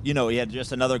how, he had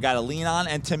just another guy to lean on.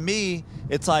 And to me,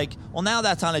 it's like, well, now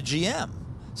that's on a GM.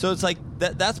 So it's like,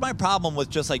 that's my problem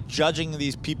with just, like, judging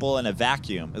these people in a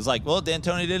vacuum. It's like, well,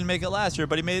 D'Antoni didn't make it last year,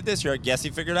 but he made it this year. I guess he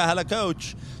figured out how to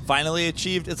coach. Finally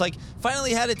achieved. It's like,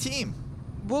 finally had a team.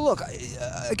 Well, look,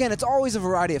 again, it's always a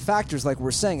variety of factors, like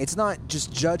we're saying. It's not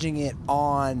just judging it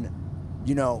on,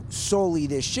 solely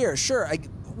this year. Sure,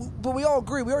 but we all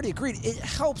agree. We already agreed. It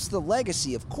helps the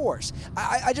legacy, of course.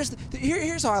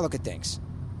 Here's how I look at things.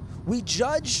 We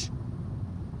judge.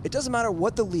 It doesn't matter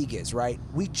what the league is, right?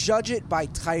 We judge it by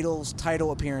titles, title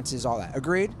appearances, all that.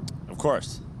 Agreed? Of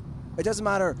course. It doesn't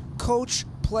matter. Coach,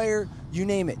 player, you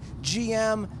name it.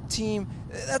 GM, team.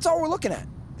 That's all we're looking at.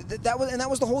 That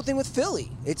was the whole thing with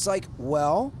Philly. It's like,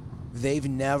 well, they've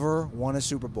never won a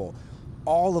Super Bowl.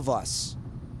 All of us,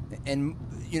 and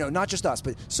not just us,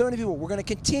 but so many people, we're going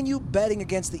to continue betting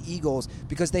against the Eagles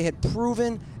because they had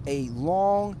proven a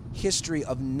long history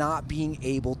of not being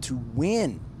able to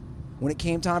win when it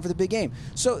came time for the big game.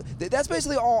 So that's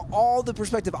basically all the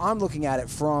perspective I'm looking at it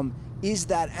from, is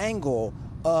that angle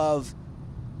of,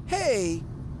 hey,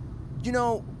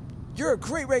 you're a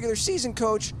great regular season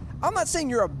coach. I'm not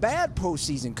saying you're a bad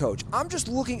postseason coach. I'm just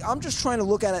trying to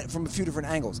look at it from a few different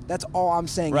angles. That's all I'm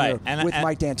saying here with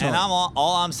Mike D'Antoni. And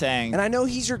all I'm saying, and I know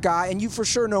he's your guy, and you for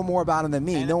sure know more about him than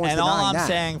me. No one's denying that. And all I'm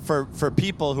saying for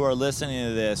people who are listening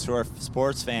to this, who are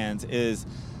sports fans, is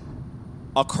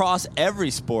across every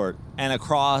sport and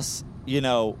across,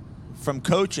 from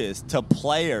coaches to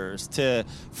players to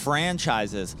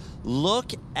franchises,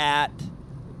 look at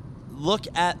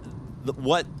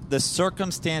what the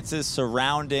circumstances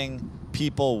surrounding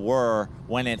people were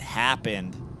when it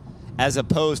happened, as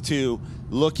opposed to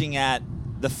looking at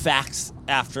the facts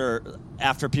after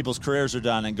people's careers are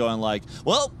done and going like,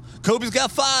 well, Kobe's got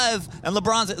 5 and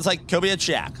LeBron's. It's like Kobe had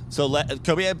Shaq, so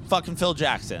Kobe had fucking Phil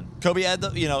Jackson. Kobe had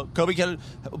Kobe could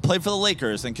played for the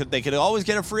Lakers and they could always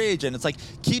get a free agent. It's like,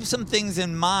 keep some things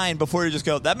in mind before you just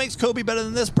go, that makes Kobe better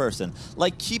than this person.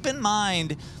 Like, keep in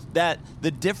mind that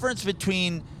the difference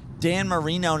between Dan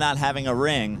Marino not having a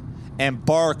ring and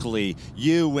Barkley,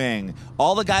 Ewing,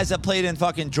 all the guys that played in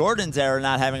fucking Jordan's era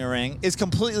not having a ring is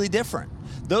completely different.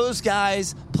 Those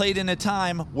guys played in a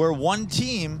time where one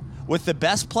team with the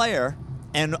best player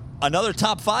and another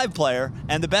top 5 player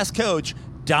and the best coach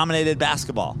dominated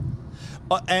basketball.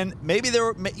 And maybe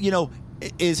there were,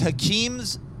 is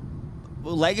Hakeem's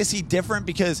legacy different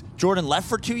because Jordan left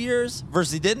for 2 years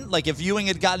versus he didn't? Like, if Ewing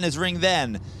had gotten his ring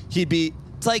then,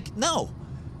 it's like, no.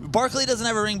 Barkley doesn't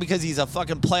have a ring because he's a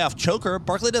fucking playoff choker.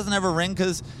 Barkley doesn't have a ring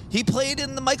because he played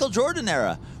in the Michael Jordan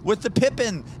era with the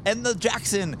Pippen and the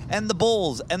Jackson and the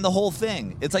Bulls and the whole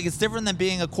thing. It's like, it's different than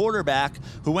being a quarterback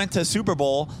who went to Super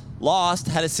Bowl, lost,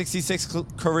 had a 66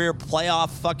 career playoff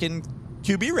fucking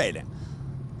QB rating.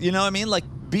 You know what I mean? Like,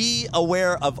 be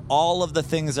aware of all of the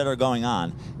things that are going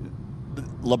on.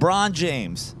 LeBron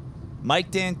James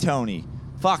Mike D'Antoni,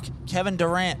 fuck, Kevin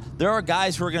Durant. There are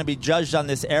guys who are going to be judged on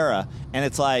this era, and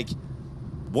it's like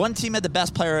one team had the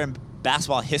best player in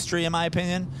basketball history, in my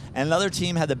opinion, and another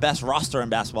team had the best roster in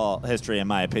basketball history, in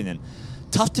my opinion.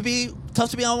 Tough to be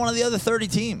on one of the other 30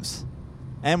 teams.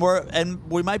 And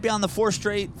we might be on the 4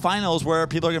 straight finals where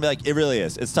people are going to be like, it really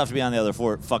is. It's tough to be on the other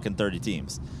 4 fucking 30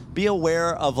 teams. Be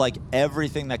aware of like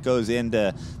everything that goes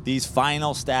into these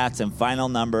final stats and final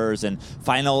numbers and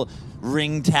final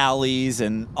ring tallies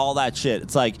and all that shit.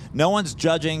 It's like no one's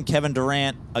judging Kevin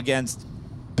Durant against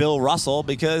Bill Russell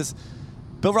because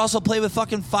Bill Russell played with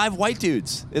fucking 5 white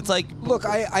dudes. It's like, look,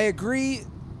 I agree.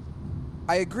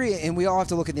 I agree, and we all have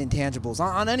to look at the intangibles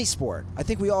on any sport. I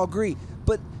think we all agree,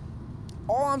 but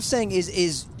all I'm saying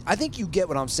is I think you get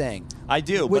what I'm saying. I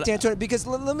do, with but D'Antoni, because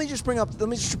let me just bring up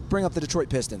the Detroit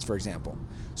Pistons, for example.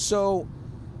 So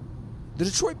the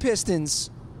Detroit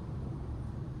Pistons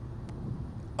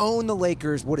own the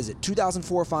Lakers. What is it?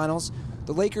 2004 finals.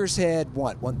 The Lakers had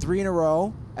won 3 in a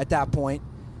row at that point.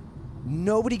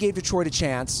 Nobody gave Detroit a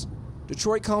chance.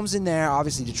 Detroit comes in there.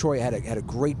 Obviously, Detroit had a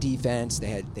great defense. They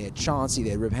had Chauncey,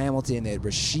 they had Rip Hamilton, they had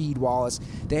Rasheed Wallace,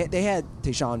 they had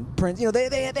Tayshaun Prince. You know,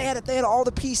 they had all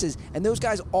the pieces, and those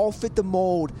guys all fit the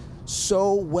mold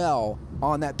so well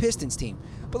on that Pistons team.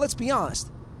 But let's be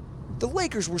honest, the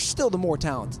Lakers were still the more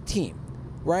talented team,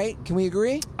 right? Can we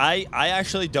agree? I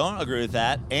actually don't agree with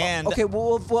that. And okay,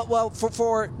 well,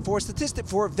 for statistic,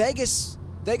 for Vegas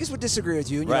would disagree with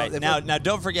you. Right. Know, now,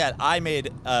 don't forget, I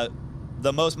made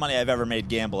the most money I've ever made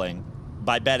gambling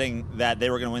by betting that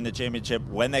they were going to win the championship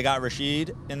when they got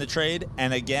Rasheed in the trade,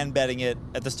 and again betting it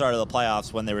at the start of the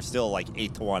playoffs when they were still like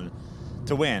 8-1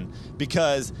 to win,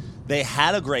 because they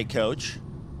had a great coach,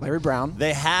 Larry Brown.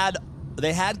 They had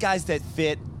guys that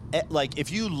fit. Like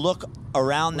if you look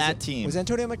around that team, was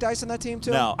Antonio McDyess on that team too?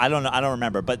 No, I don't know. I don't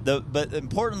remember. But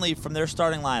importantly, from their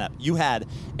starting lineup, you had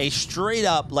a straight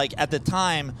up, like at the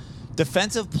time,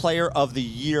 defensive player of the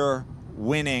year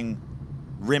winning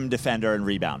rim defender and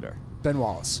rebounder, Ben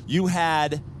Wallace. You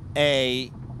had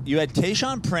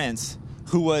Tayshaun Prince,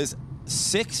 who was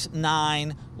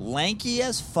 6'9", lanky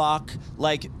as fuck,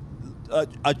 like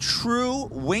a true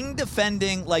wing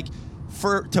defending, like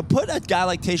to put a guy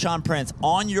like Tayshaun Prince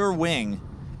on your wing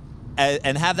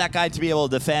and have that guy to be able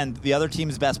to defend the other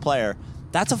team's best player.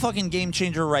 That's a fucking game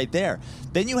changer right there.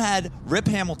 Then you had Rip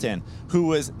Hamilton, who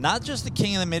was not just the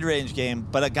king of the mid-range game,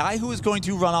 but a guy who was going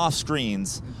to run off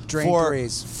screens for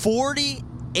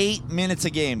 48 minutes a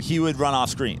game. He would run off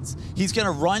screens. He's going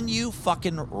to run you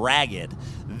fucking ragged.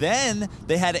 Then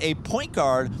they had a point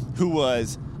guard who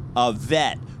was a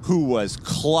vet, who was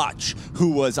clutch,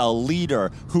 who was a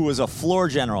leader, who was a floor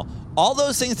general. All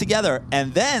those things together,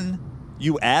 and then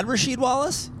you add Rasheed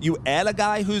Wallace, you add a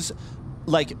guy who's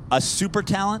like a super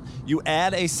talent, you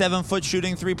add a 7-foot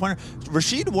shooting 3-pointer.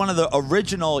 Rasheed, one of the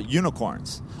original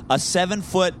unicorns, a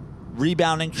 7-foot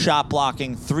rebounding, shot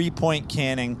blocking, 3-point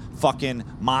canning fucking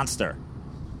monster.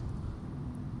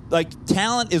 Like,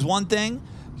 talent is one thing.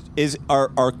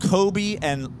 Are Kobe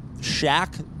and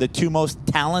Shaq the 2 most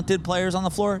talented players on the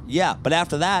floor? Yeah, but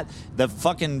after that, the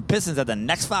fucking Pistons at the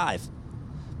next 5.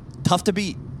 Tough to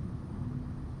beat.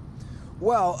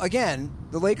 Well, again,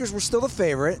 the Lakers were still the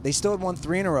favorite. They still had won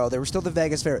 3 in a row. They were still the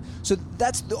Vegas favorite. So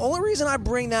that's the only reason I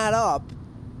bring that up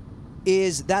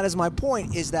is my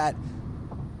point, is that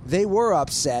they were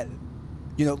upset.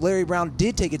 You know, Larry Brown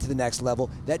did take it to the next level.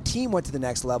 That team went to the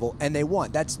next level, and they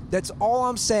won. That's all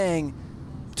I'm saying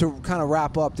to kind of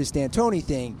wrap up this D'Antoni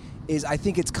thing, is I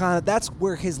think it's kind of, that's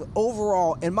where his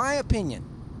overall, in my opinion,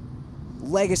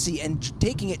 legacy and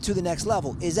taking it to the next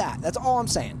level is at. That's all I'm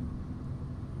saying.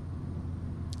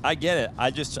 I get it.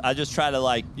 I just try to,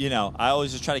 like, you know, I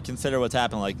always just try to consider what's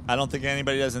happened. Like, I don't think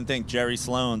anybody doesn't think Jerry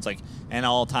Sloan's like an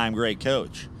all-time great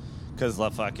coach, because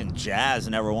the fucking Jazz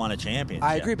never won a championship.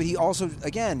 I agree, but he also,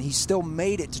 again, he still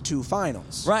made it to 2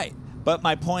 finals. Right. But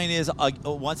my point is,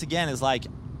 once again, is like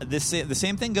the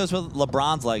same thing goes with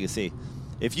LeBron's legacy.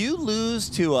 If you lose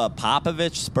to a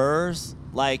Popovich Spurs,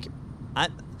 like,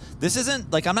 this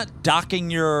isn't like, I'm not docking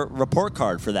your report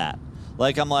card for that.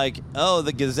 Like, I'm like, oh,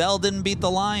 the Gazelle didn't beat the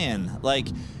Lion. Like,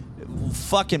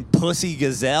 fucking pussy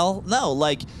Gazelle. No,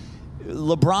 like,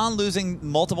 LeBron losing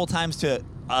multiple times to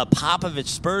a Popovich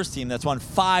Spurs team that's won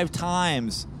 5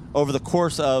 times over the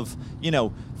course of,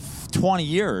 20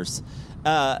 years.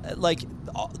 Like,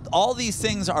 all these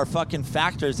things are fucking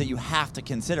factors that you have to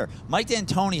consider. Mike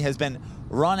D'Antoni has been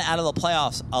run out of the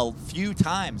playoffs a few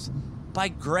times by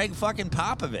Greg fucking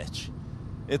Popovich.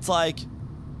 It's like,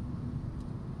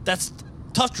 that's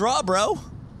tough draw, bro.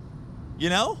 You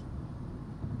know?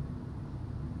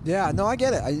 Yeah, no, I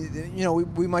get it.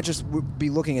 We might just be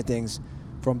looking at things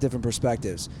from different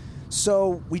perspectives.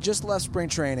 So we just left spring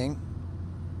training.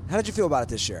 How did you feel about it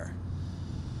this year?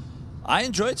 I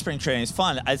enjoyed spring training. It's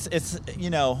fun. It's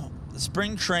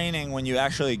spring training, when you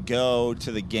actually go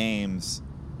to the games,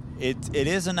 it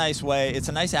is a nice way. It's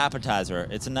a nice appetizer.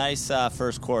 It's a nice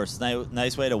first course.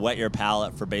 Nice way to wet your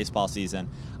palate for baseball season.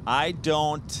 I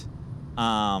don't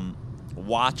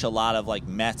watch a lot of like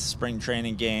Mets spring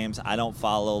training games. I don't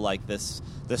follow like the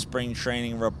spring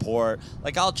training report.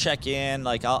 Like I'll check in.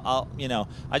 Like I'll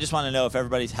I just want to know if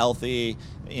everybody's healthy.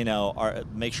 Or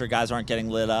make sure guys aren't getting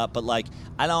lit up. But like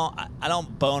I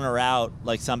don't boner out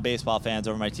like some baseball fans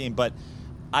over my team. But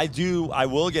I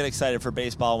will get excited for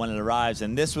baseball when it arrives.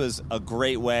 And this was a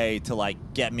great way to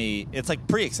like get me. It's like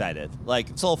pre-excited. Like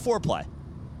it's a little foreplay.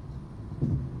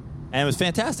 And it was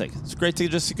fantastic. It's great to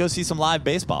just go see some live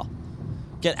baseball.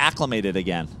 Get acclimated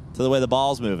again to the way the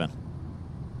ball's moving.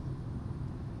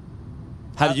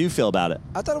 How did you feel about it?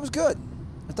 I thought it was good.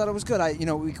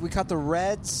 We caught the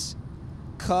Reds,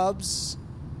 Cubs,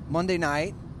 Monday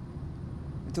night.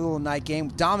 We did a little night game,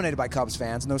 dominated by Cubs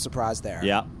fans. No surprise there.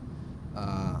 Yeah.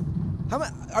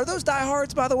 Are those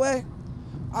diehards, by the way?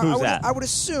 Who's that? I would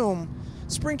assume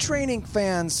spring training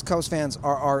fans, Cubs fans,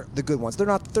 are the good ones. They're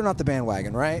not the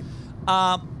bandwagon, right?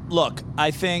 Look,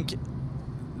 I think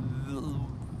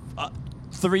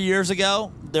 3 years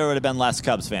ago there would have been less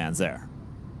Cubs fans there.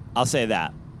 I'll say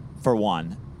that for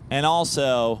one, and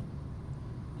also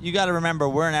you got to remember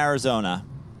we're in Arizona,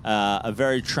 a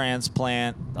very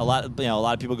transplant. A lot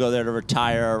of people go there to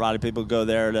retire. A lot of people go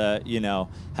there to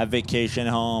have vacation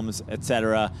homes,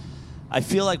 etc. I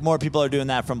feel like more people are doing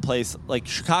that from place like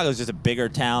Chicago's just a bigger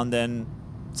town than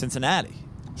Cincinnati.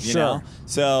 You know?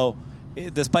 So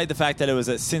despite the fact that it was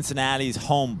at Cincinnati's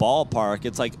home ballpark,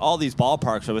 it's like all these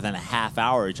ballparks are within a half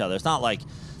hour of each other. It's not like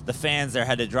the fans there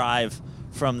had to drive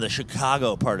from the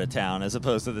Chicago part of town as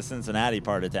opposed to the Cincinnati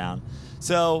part of town.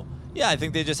 So, yeah, I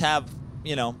think they just have,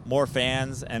 more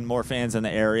fans and more fans in the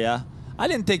area. I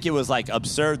didn't think it was, like,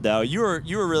 absurd, though. You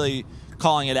were really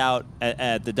calling it out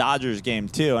at the Dodgers game,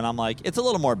 too, and I'm like, it's a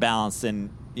little more balanced than,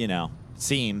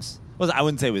 seems. I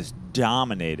wouldn't say it was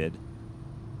dominated.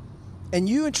 And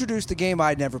you introduced the game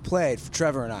I'd never played for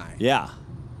Trevor and I. Yeah.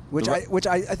 Which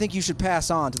I think you should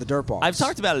pass on to the Dirtballs. I've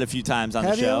talked about it a few times on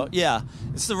Have the show. you? Yeah.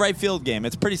 It's the right field game.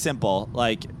 It's pretty simple.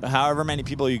 Like, however many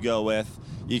people you go with,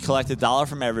 you collect $1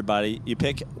 from everybody. You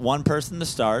pick one person to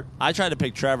start. I tried to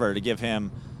pick Trevor to give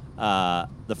him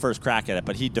the first crack at it,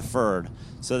 but he deferred.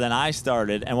 So then I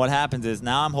started, and what happens is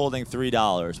now I'm holding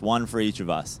 $3, one for each of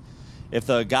us. If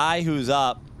the guy who's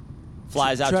up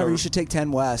flies out Trevor, to... you should take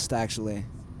 10 West, actually.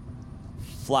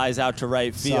 Flies out to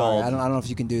right field. Sorry, I don't know if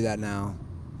you can do that now.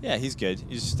 Yeah, he's good.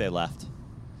 You just stay left.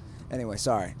 Anyway,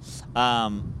 sorry.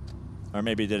 Or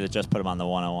maybe did it just put him on the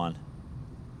 101?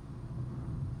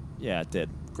 Yeah, it did.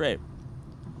 Great.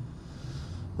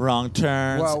 Wrong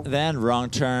turns, then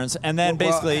wrong turns, and then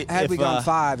basically, had if we gone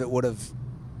 5, that would have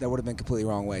been completely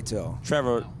wrong way too.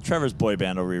 Trevor's boy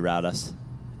band will reroute us,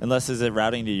 unless is it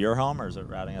routing to your home or is it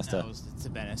routing us to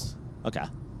Venice? Okay,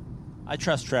 I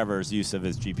trust Trevor's use of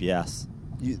his GPS.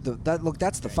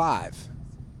 That's the 5.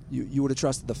 You would have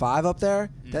trusted the 5 up there.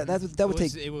 Mm-hmm. That would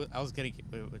take. I was gonna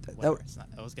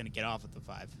get off at the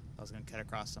 5. I was gonna cut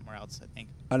across somewhere else. I think.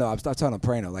 I know. I'm talking to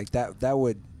Prano. Like that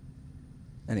would.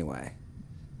 Anyway,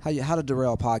 how to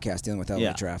derail a podcast dealing with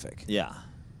LA traffic? Yeah.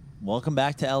 Welcome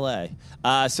back to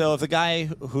LA. So if the guy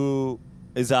who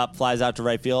is up flies out to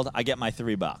right field, I get my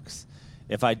 $3.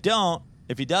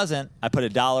 If he doesn't, I put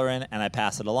 $1 in and I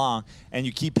pass it along. And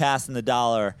you keep passing the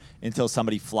 $1 until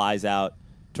somebody flies out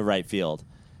to right field.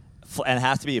 And it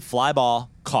has to be a fly ball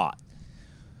caught.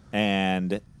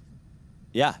 And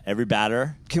yeah, every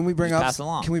batter. Can we bring pass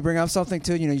along. Can we bring up something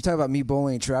too? You talk about me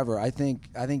bullying Trevor. I think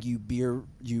you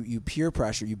peer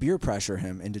pressure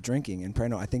him into drinking. And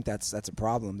Prano, I think that's a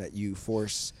problem that you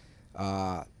force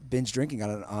binge drinking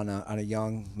on a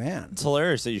young man. It's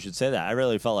hilarious that you should say that. I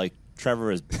really felt like Trevor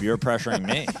was beer pressuring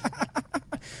me.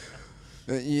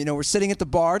 We're sitting at the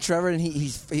bar, Trevor, and he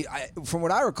from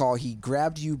what I recall, he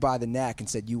grabbed you by the neck and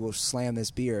said, "You will slam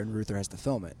this beer," and Ruther has to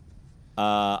film it.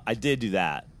 I did do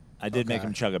that. I did make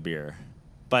him chug a beer.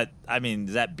 But, I mean,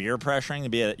 is that beer pressuring to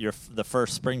be at the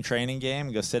first spring training game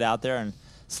and go sit out there and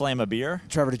slam a beer?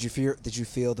 Trevor, did you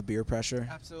feel the beer pressure?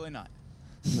 Absolutely not.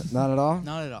 Not at all?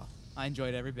 Not at all. I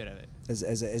enjoyed every bit of it.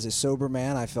 As a sober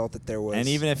man, I felt that there was... And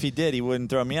even if he did, he wouldn't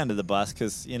throw me under the bus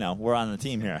because, we're on the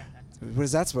team here. What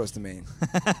is that supposed to mean?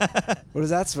 What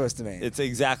is that supposed to mean? It's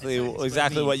exactly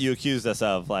what you accused us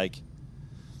of,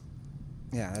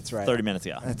 yeah, that's right. 30 minutes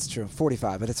ago. That's true.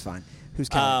 45, but it's fine. Who's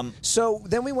counting? So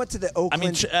then we went to the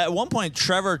Oakland... at one point,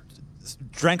 Trevor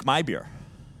drank my beer.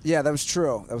 Yeah, that was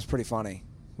true. That was pretty funny.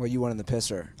 Well, you went in the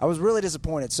pisser. I was really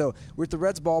disappointed. So we're at the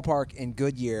Reds ballpark in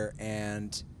Goodyear,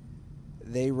 and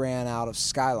they ran out of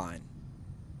Skyline.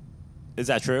 Is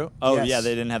that true? Oh, Yes. yeah,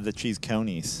 they didn't have the cheese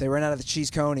conies. They ran out of the cheese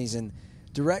conies, and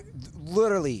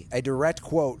literally a direct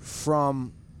quote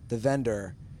from the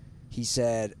vendor. He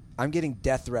said, "I'm getting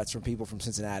death threats from people from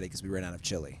Cincinnati because we ran out of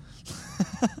chili."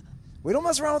 We don't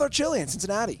mess around with our chili in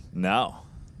Cincinnati. No.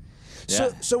 Yeah.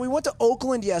 So we went to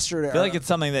Oakland yesterday. I feel like it's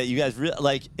something that you guys really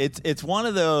like. It's one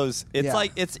of those. It's Yeah.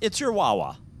 like it's your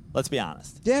Wawa. Let's be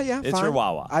honest. Yeah, It's fine. your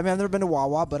Wawa. I've never been to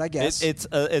Wawa, but I guess It's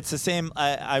the same.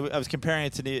 I was comparing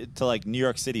it to like New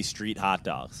York City street hot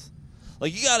dogs.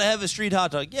 Like, you gotta have a street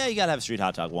hot dog. Yeah, you gotta have a street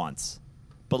hot dog once.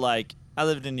 But like, I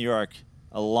lived in New York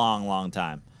a long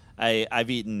time. I've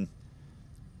eaten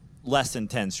less than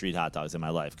 10 street hot dogs in my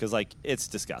life because like it's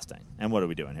disgusting. And what are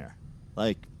we doing here?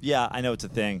 Like, yeah, I know it's a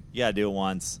thing. You gotta do it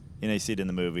once. You know, you see it in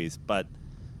the movies. But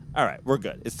all right, we're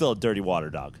good. It's still a dirty water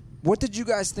dog. What did you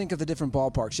guys think of the different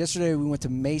ballparks? Yesterday we went to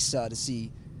Mesa to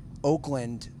see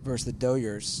Oakland versus the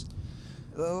Doyers.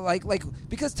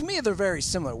 Because to me they're very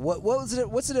similar.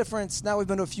 What's the difference? Now we've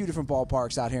been to a few different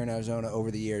ballparks out here in Arizona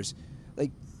over the years.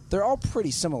 Like, they're all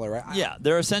pretty similar, right? Yeah,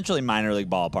 they're essentially minor league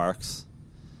ballparks.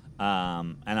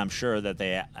 And I'm sure that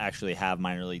they actually have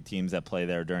minor league teams that play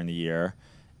there during the year.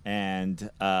 And,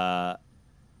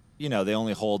 you know, they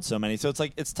only hold so many. So it's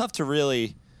like, it's tough to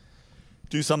really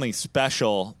do something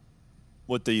special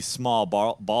with these small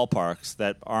ballparks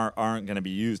that aren't going to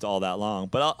be used all that long.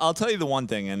 But I'll tell you the one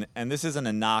thing, and this isn't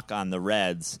a knock on the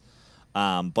Reds,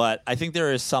 but I think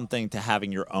there is something to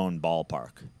having your own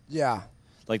ballpark. Yeah.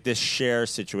 Like this share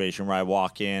situation where I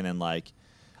walk in and like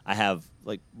I have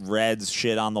like Reds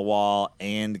shit on the wall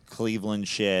and Cleveland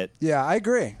shit. Yeah, I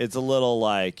agree. It's a little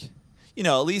like, you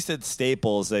know, at least at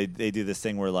Staples they do this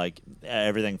thing where like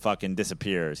everything fucking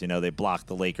disappears. You know, they block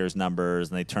the Lakers numbers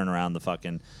and they turn around the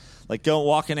fucking like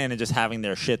walking in and just having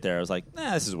their shit there. I was like,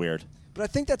 this is weird. But I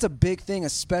think that's a big thing,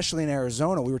 especially in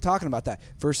Arizona. We were talking about that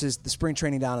versus the spring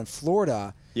training down in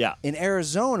Florida. Yeah. In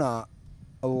Arizona,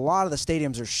 a lot of the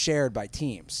stadiums are shared by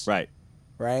teams. Right.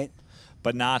 Right?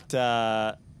 But not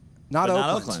Not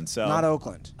Oakland. So not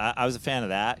Oakland. I was a fan of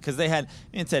that because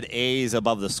it said A's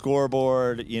above the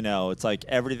scoreboard. You know, it's like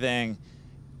everything,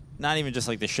 not even just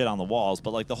like the shit on the walls,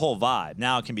 but like the whole vibe.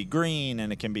 Now it can be green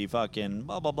and it can be fucking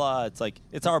blah, blah, blah. It's like,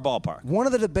 it's our ballpark. One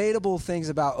of the debatable things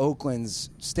about Oakland's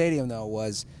stadium, though,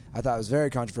 was I thought it was very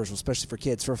controversial, especially for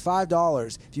kids. For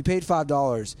 $5, if you paid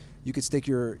 $5, you could stick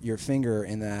your finger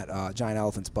in that giant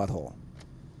elephant's butthole.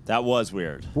 That was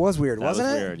weird. Was weird, wasn't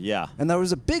it? Weird, yeah. And there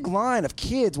was a big line of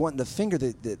kids wanting to finger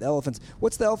the elephants.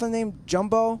 What's the elephant name?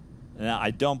 Jumbo? No,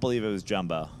 I don't believe it was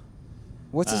Jumbo.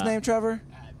 What's his name, Trevor?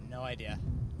 I have no idea.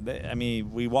 I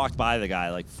mean, we walked by the guy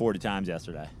like 40 times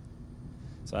yesterday.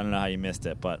 So I don't know how you missed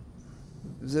it, but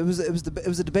It was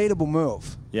a debatable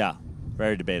move. yeah,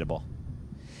 very debatable.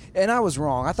 And I was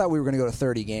wrong. I thought we were going to go to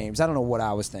 30 games. I don't know what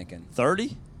I was thinking.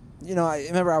 30? You know, I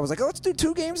remember I was like, let's do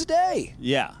 2 games a day.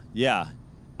 Yeah.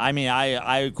 I mean,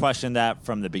 I questioned that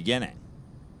from the beginning.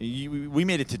 We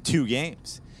made it to 2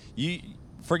 games. You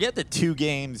forget the 2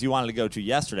 games you wanted to go to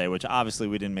yesterday, which obviously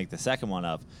we didn't make the second one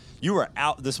of. You were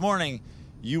out this morning.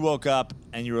 You woke up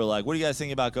and you were like, "What do you guys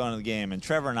think about going to the game?" And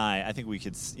Trevor and I think we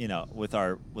could, you know, with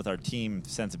our team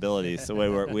sensibilities, the way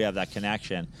we have that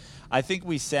connection, I think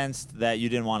we sensed that you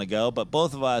didn't want to go, but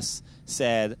both of us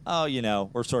said, "Oh, you know,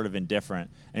 we're sort of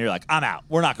indifferent." And you're like, "I'm out.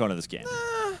 We're not going to this game."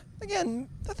 Again,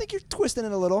 I think you're twisting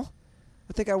it a little.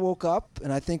 I think I woke up,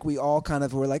 and I think we all kind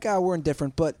of were like, we're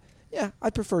indifferent. But, yeah,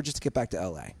 I'd prefer just to get back to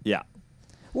L.A. Yeah.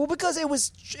 Well, because it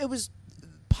was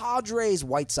Padres,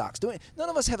 White Sox. None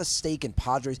of us have a stake in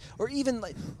Padres, or even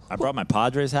like. I brought my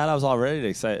Padres hat. I was already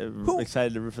excited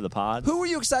to root for the Pods. Who were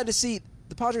you excited to see?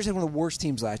 The Padres had one of the worst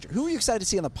teams last year. Who were you excited to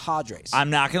see on the Padres? I'm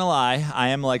not going to lie. I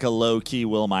am like a low-key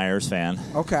Will Myers fan.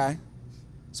 Okay.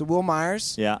 So Will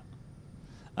Myers? Yeah.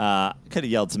 Could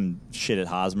have yelled some shit at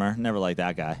Hosmer. Never liked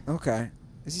that guy. Okay.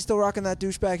 Is he still rocking that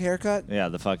douchebag haircut? Yeah,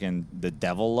 the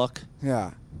devil look.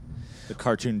 Yeah. The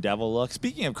cartoon devil look.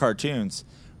 Speaking of cartoons,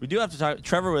 we do have to talk.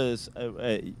 Trevor was,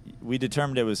 we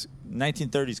determined it was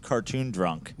 1930s cartoon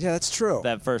drunk. Yeah, that's true.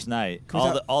 That first night.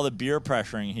 All the beer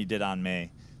pressuring he did on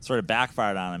me sort of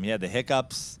backfired on him. He had the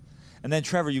hiccups. And then,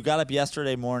 Trevor, you got up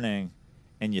yesterday morning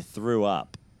and you threw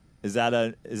up. Is that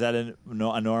a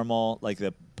normal, like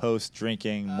the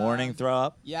post-drinking morning throw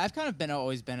up? Yeah, I've kind of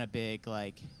always been a big,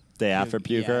 like, Day after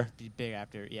puker. Yeah, big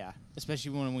after, yeah. Especially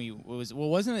when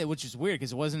wasn't it, which is weird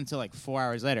because it wasn't until like 4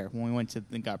 hours later when we went to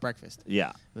and got breakfast.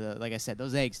 Yeah. Like I said,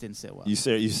 those eggs didn't sit well.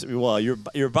 Well,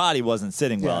 your body wasn't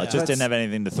sitting well. Yeah, It just didn't have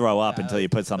anything to throw up until you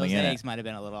put something those in eggs it. might have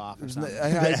been a little off or something.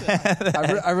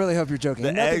 I really hope you're joking.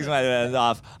 The eggs might have been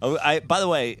off. By the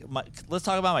way, let's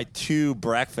talk about my 2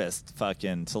 breakfast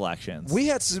fucking selections. We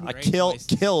had some I Great killed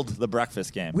choices. the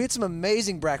breakfast game. We had some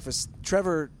amazing breakfast.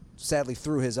 Trevor sadly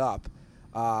threw his up.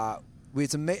 We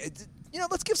had some.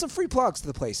 Let's give some free plugs to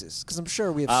the places because I'm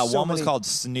sure we have. One was called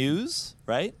Snooze,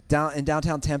 right? in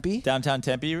downtown Tempe. Downtown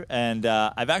Tempe, and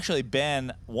I've actually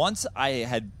been once.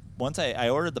 I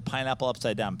ordered the pineapple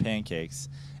upside down pancakes,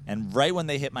 and right when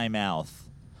they hit my mouth,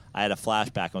 I had a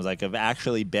flashback. I was like, I've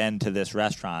actually been to this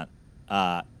restaurant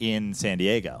in San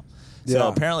Diego. So Yeah.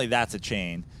 apparently that's a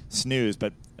chain, Snooze,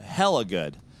 but hella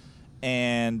good.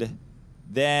 And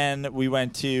then we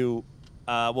went to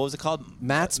what was it called?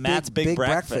 Matt's Big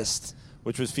Breakfast,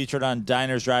 which was featured on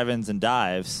Diners, Drive-Ins, and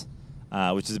Dives,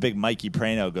 which is a big Mikey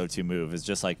Prano go-to move. Is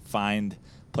just like find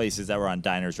places that were on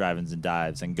Diners, Drive-Ins, and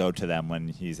Dives and go to them when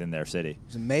he's in their city. It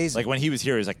was amazing. Like when he was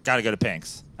here, he was like, "Gotta go to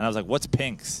Pink's," and I was like, "What's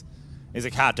Pink's?" He's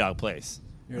like, "Hot dog place."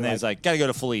 And then he's like, "Gotta go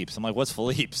to Philippe's." I'm like, "What's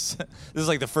Philippe's?" This is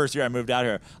like the first year I moved out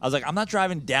here. I was like, "I'm not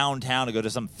driving downtown to go to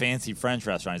some fancy French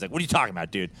restaurant." He's like, "What are you talking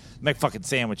about, dude? Make fucking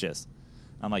sandwiches."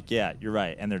 I'm like, "Yeah, you're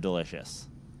right, and they're delicious."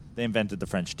 They invented the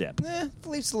French dip.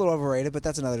 Philippe's a little overrated, but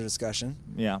that's another discussion.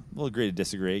 Yeah, we'll agree to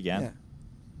disagree again. Yeah.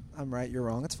 I'm right, you're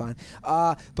wrong. It's fine.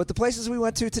 But the places we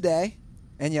went to today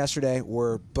and yesterday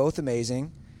were both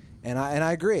amazing, and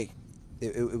I agree.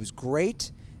 It was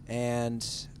great, and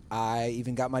I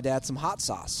even got my dad some hot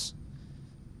sauce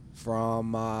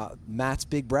from Matt's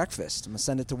Big Breakfast. I'm gonna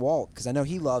send it to Walt because I know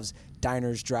he loves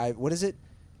Diners Drive. What is it?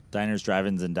 Diners,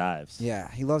 Drive-Ins, and Dives.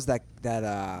 Yeah, he loves that.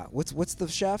 What's the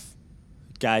chef?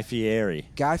 Guy Fieri.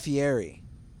 Guy Fieri.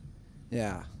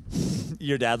 Yeah.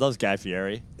 Your dad loves Guy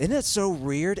Fieri. Isn't it so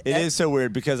weird? It is so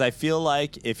weird because I feel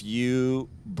like if you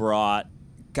brought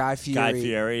Guy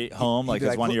Fieri home, he'd like be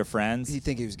as one of "Look," your friends, he'd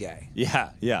think he was gay.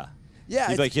 yeah. Yeah, He'd be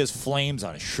it's- like, he has flames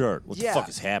on his shirt. What the fuck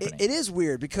is happening? It is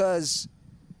weird because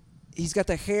he's got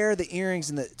the hair, the earrings,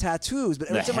 and the tattoos. But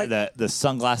the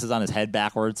sunglasses on his head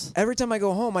backwards. every time I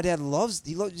go home, my dad loves.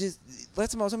 Just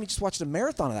last time I was home, he just watched a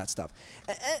marathon of that stuff,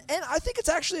 and I think it's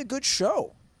actually a good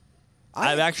show.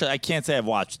 I can't say I've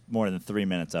watched more than 3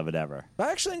 minutes of it ever.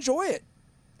 I actually enjoy it.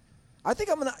 I think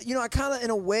I'm gonna. I kind of, in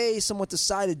a way, somewhat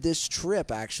decided this trip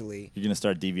actually You're gonna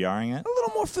start DVRing it, a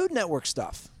little more Food Network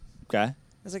stuff. okay?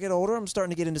 As I get older, I'm starting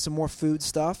to get into some more food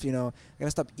stuff. I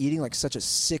gotta stop eating like such a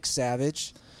sick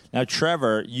savage. Now,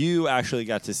 Trevor, you actually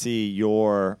got to see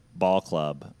your ball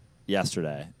club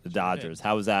yesterday, the Dodgers.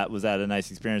 How was that? Was that a nice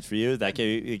experience for you? Did that get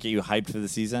you hyped for the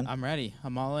season? I'm ready.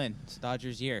 I'm all in. It's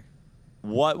Dodgers year.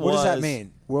 What does that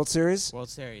mean? World Series? World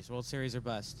Series or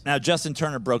bust. Now, Justin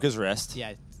Turner broke his wrist.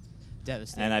 Yeah,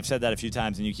 devastating. And I've said that a few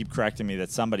times, and you keep correcting me that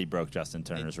somebody broke Justin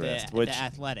Turner's wrist. Which, the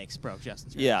Athletics broke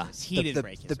Justin Turner's Yeah. wrist. He didn't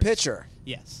break his The wrist. pitcher.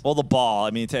 Yes. well, the ball. I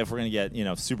mean, if we're going to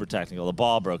get super technical, the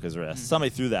ball broke his wrist.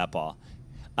 Somebody threw that ball.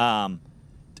 How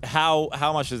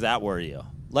much does that worry you?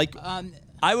 Like,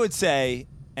 I would say,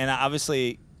 and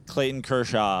obviously Clayton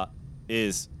Kershaw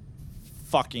is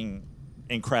fucking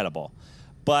incredible,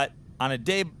 but on a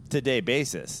day-to-day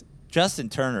basis, Justin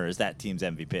Turner is that team's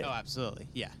MVP. Oh, absolutely.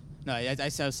 Yeah. No, I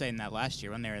was saying that last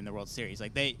year when they were in the World Series.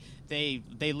 Like they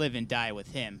live and die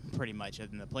with him pretty much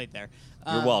in the plate there.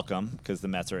 You're welcome, because the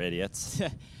Mets are idiots.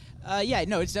 Yeah,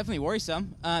 no, it's definitely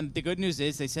worrisome. The good news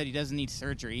is they said he doesn't need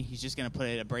surgery. He's just going to put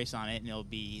a brace on it, and it'll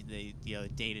be the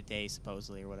day-to-day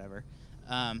supposedly or whatever.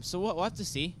 So we'll have to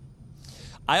see.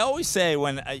 I always say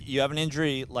when you have an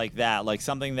injury like that, like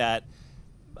something that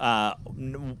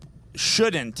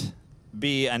shouldn't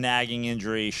be a nagging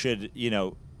injury, should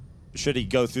he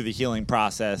go through the healing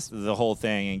process, the whole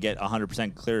thing, and get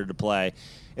 100% cleared to play.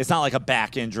 It's not like a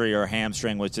back injury or a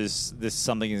hamstring, which is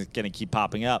something that's going to keep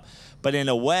popping up. But in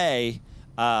a way,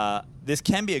 this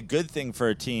can be a good thing for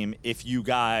a team if you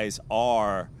guys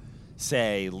are,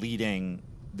 say, leading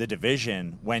the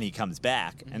division when he comes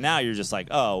back. And now you're just like,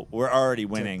 oh, we're already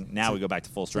winning. Now we go back to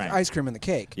full strength. Ice cream in the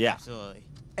cake. Yeah. Absolutely.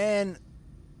 And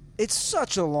it's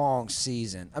such a long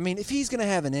season. I mean, if he's going to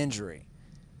have an injury,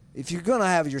 if you're going to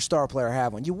have your star player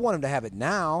have one, you want him to have it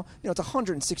now. It's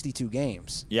 162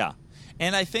 games. Yeah.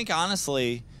 And I think,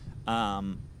 honestly,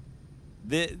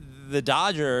 the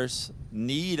Dodgers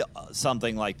need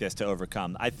something like this to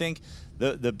overcome. I think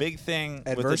the big thing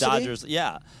with the Dodgers,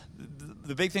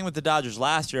 the big thing with the Dodgers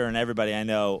last year, and everybody I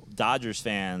know, Dodgers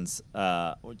fans,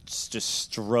 just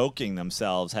stroking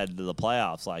themselves headed to the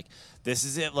playoffs. Like, this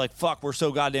is it. Like, fuck, we're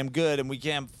so goddamn good, and we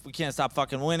can't stop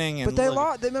fucking winning. And But they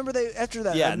lost. Remember, after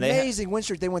that amazing win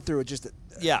streak they went through, it just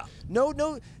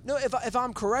No. If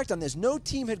I'm correct on this, no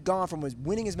team had gone from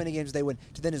winning as many games as they win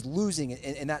to then is losing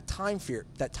in that time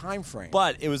frame.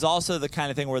 But it was also the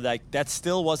kind of thing where that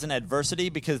still wasn't adversity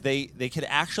because they could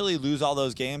actually lose all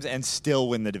those games and still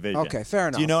win the division. Okay, fair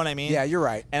enough. Do you know what I mean? Yeah, you're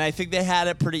right. And I think they had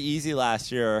it pretty easy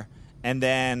last year. And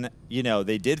then,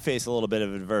 they did face a little bit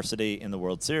of adversity in the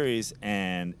World Series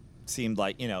and seemed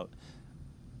like,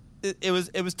 it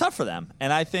was tough for them.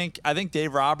 And I think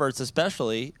Dave Roberts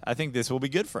especially, I think this will be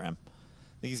good for him.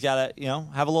 I think he's got to,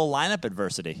 have a little lineup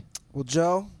adversity. Well,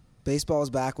 Joe, baseball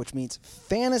is back, which means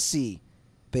fantasy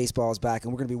baseball is back.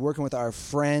 And we're going to be working with our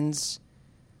friends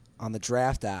on the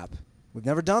Draft app. We've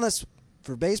never done this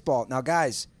for baseball. Now,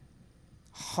 guys,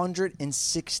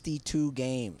 162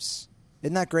 games.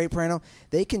 Isn't that great, Prano?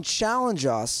 They can challenge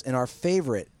us in our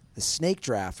favorite, the Snake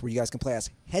Draft, where you guys can play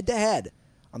us head-to-head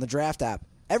on the Draft app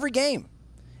every game.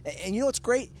 And you know what's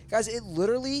great? Guys, it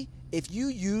literally, if you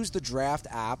use the Draft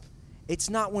app,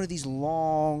 it's not one of these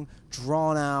long,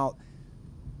 drawn-out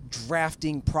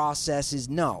drafting processes.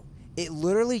 No. It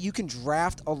literally, you can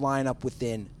draft a lineup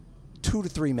within 2 to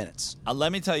 3 minutes.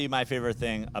 Let me tell you my favorite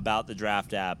thing about the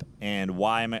Draft app and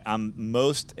why I'm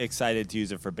most excited to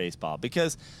use it for baseball.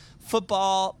 Because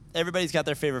football, everybody's got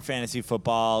their favorite fantasy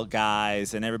football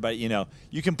guys, and everybody,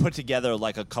 you can put together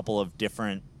like a couple of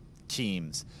different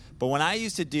teams. But when I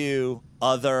used to do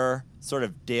other sort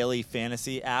of daily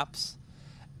fantasy apps,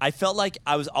 I felt like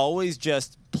I was always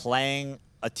just playing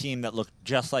a team that looked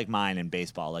just like mine in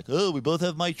baseball. Like, oh, we both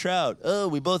have Mike Trout. Oh,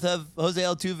 we both have Jose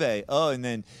Altuve. Oh, and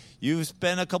then you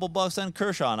spent a couple bucks on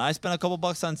Kershaw, and I spent a couple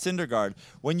bucks on Syndergaard.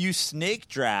 When you snake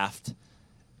draft,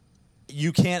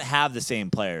 you can't have the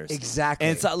same players. Exactly.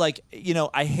 And it's not like,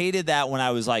 I hated that when I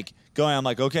was like I'm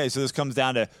like, okay, so this comes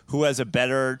down to who has a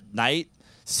better night,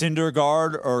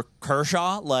 Syndergaard or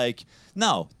Kershaw. Like,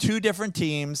 no, 2 different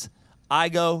teams. I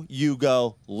go, you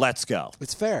go, let's go.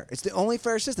 It's fair. It's the only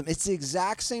fair system. It's the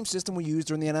exact same system we used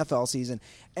during the NFL season.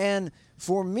 And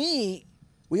for me,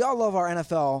 we all love our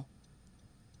NFL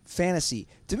fantasy.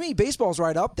 To me, baseball's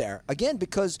right up there. Again,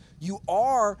 because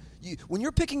when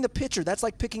you're picking the pitcher, that's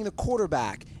like picking the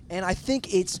quarterback. And I think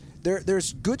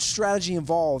there's good strategy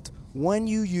involved when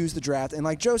you use the draft. And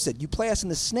like Joe said, you play us in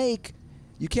the snake,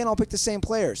 you can't all pick the same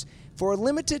players. For a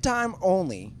limited time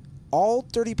only, all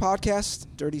Dirty Podcast.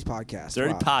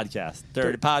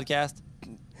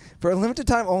 For a limited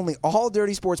time only, all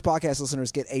Dirty Sports Podcast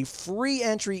listeners get a free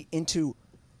entry into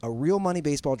a real money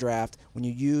baseball draft when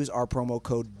you use our promo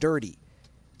code DIRTY.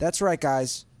 That's right,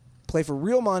 guys. Play for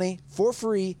real money for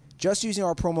free just using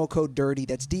our promo code DIRTY.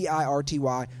 That's DIRTY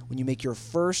when you make your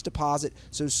first deposit.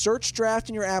 So search Draft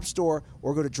in your app store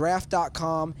or go to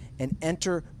draft.com and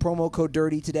enter promo code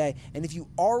DIRTY today. And if you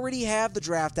already have the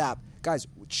Draft app, guys,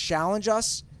 challenge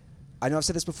us. I know I've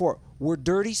said this before. We're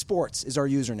Dirty Sports is our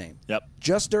username. Yep.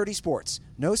 Just Dirty Sports.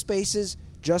 No spaces,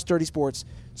 just Dirty Sports.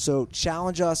 So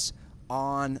challenge us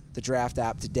on the Draft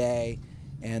app today.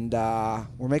 And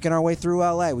we're making our way through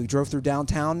L.A. We drove through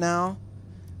downtown now.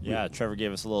 Yeah, Trevor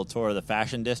gave us a little tour of the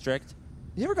Fashion District.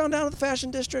 You ever gone down to the Fashion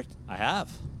District? I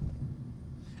have.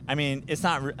 I mean, it's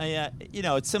not,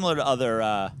 it's similar to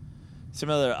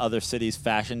other cities'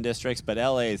 fashion districts, but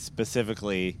L.A.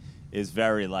 specifically is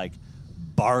very, like,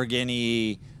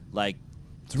 bargainy, like...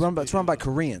 It's run by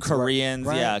Koreans. Koreans,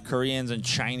 right? Yeah, Koreans and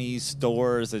Chinese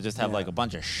stores that just have, like, a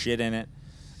bunch of shit in it.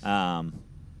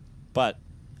 But,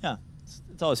 yeah,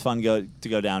 it's always fun to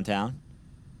go downtown.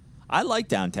 I like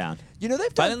downtown.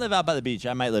 If I didn't live out by the beach,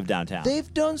 I might live downtown.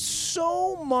 They've done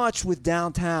so much with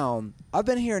downtown. I've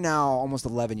been here now almost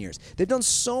 11 years. They've done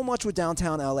so much with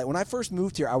downtown L.A. When I first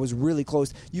moved here, I was really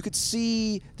close. You could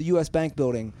see the U.S. Bank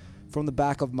building from the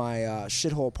back of my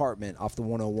shithole apartment off the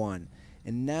 101.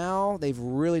 And now they've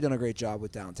really done a great job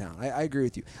with downtown. I agree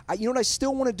with you. You know what I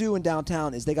still want to do in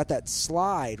downtown is they got that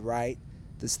slide, right?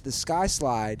 The sky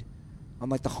slide on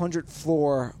like the 100th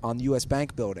floor on the U.S.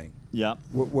 Bank building. Yeah.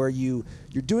 Where you're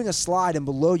doing a slide and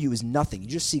below you is nothing. You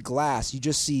just see glass. You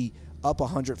just see up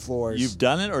 100 floors. You've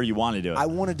done it or you want to do it? I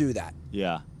want to do that.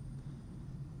 Yeah.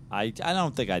 I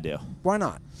don't think I do. Why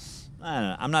not? I don't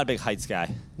know. I'm not a big heights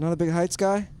guy. Not a big heights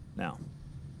guy? No.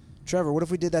 Trevor, what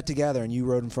if we did that together and you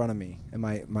rode in front of me and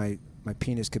my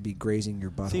penis could be grazing your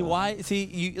butt? See why? See,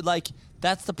 you like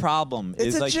that's the problem.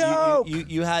 It's is a like joke.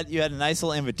 You had a nice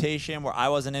little invitation where I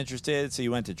wasn't interested, so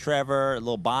you went to Trevor, a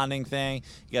little bonding thing.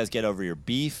 You guys get over your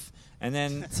beef, and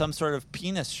then some sort of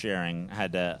penis sharing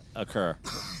had to occur.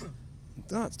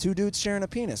 No, it's 2 dudes sharing a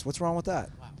penis. What's wrong with that?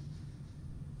 Wow.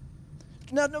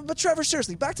 No, but Trevor,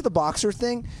 seriously, back to the boxer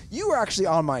thing. You were actually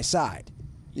on my side.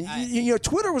 You know,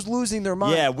 Twitter was losing their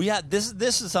mind. Yeah, we had this.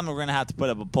 This is something we're gonna have to put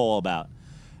up a poll about.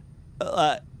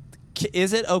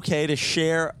 Is it okay to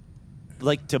share,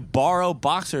 like, to borrow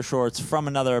boxer shorts from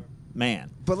another man?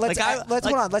 But let's Like,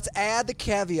 hold on. Let's add the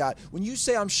caveat. When you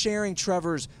say I'm sharing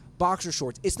Trevor's boxer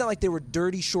shorts, it's not like they were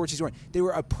dirty shorts he's wearing. They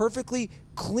were a perfectly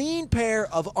clean pair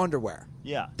of underwear.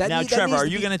 Yeah. That Now, need- that Trevor, needs are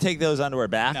to you be- going to take those underwear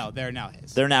back? No, they're now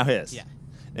his. They're now his. Yeah.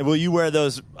 And will you wear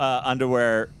those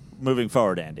underwear moving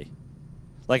forward, Andy?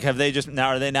 Like, have they just now?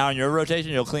 Are they now in your rotation?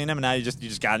 You'll clean them, and now you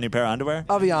just got a new pair of underwear.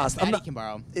 I'll be honest. Maddie can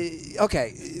borrow 'em.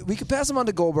 Okay, we could pass him on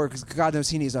to Goldberg because God knows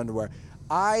he needs underwear.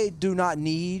 I do not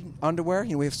need underwear.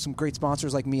 You know, we have some great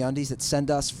sponsors like MeUndies that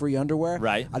send us free underwear.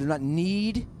 Right. I do not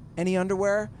need any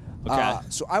underwear. Okay.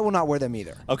 So I will not wear them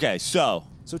either. Okay, so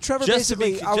Trevor just to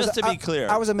basically, be clear,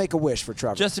 I was a Make-A-Wish for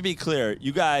Trevor. Just to be clear,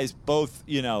 you guys both,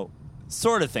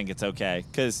 sort of think it's okay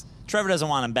because Trevor doesn't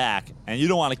want him back, and you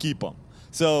don't want to keep them.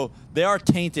 So they are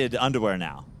tainted underwear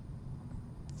now.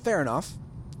 Fair enough.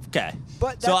 Okay.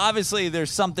 But so that- obviously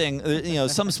there's something,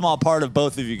 some small part of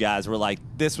both of you guys were like,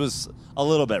 this was a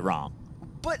little bit wrong.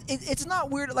 But it's not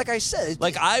weird. Like I said,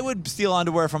 Like, I would steal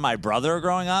underwear from my brother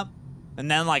growing up,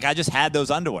 and then, like, I just had those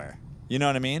underwear. You know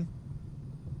what I mean?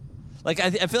 Like,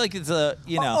 I feel like it's a,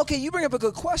 Okay, you bring up a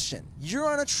good question. You're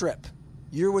on a trip.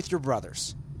 You're with your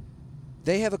brothers.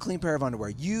 They have a clean pair of underwear.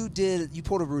 You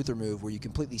pulled a Ruther move where you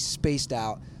completely spaced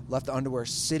out, left the underwear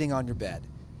sitting on your bed.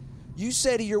 You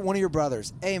say to one of your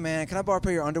brothers, "Hey man, can I borrow a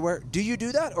pair of your underwear?" Do you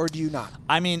do that or do you not?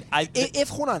 I mean, If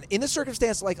hold on, in a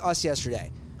circumstance like us yesterday,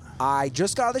 I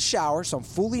just got out of the shower, so I'm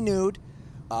fully nude.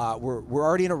 We're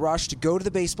already in a rush to go to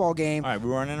the baseball game. all right, we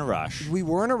weren't in a rush. We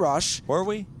were in a rush. Were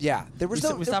we? Yeah, there was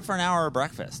We stopped for an hour of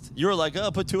breakfast. You were like,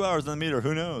 oh, put 2 hours on the meter.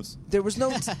 Who knows? there was no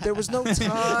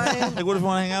time. Like, what if we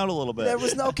want to hang out a little bit? There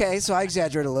was no, okay, so I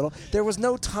exaggerate a little. There was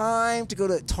no time to go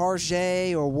to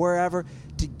Target or wherever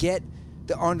to get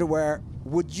the underwear.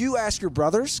 Would you ask your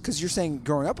brothers? Because you're saying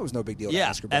growing up it was no big deal to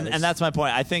ask your brothers. and that's my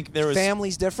point. I think there was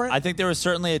Family's different? I think there was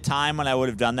certainly a time when I would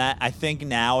have done that. I think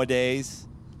nowadays,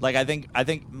 like I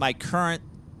think my current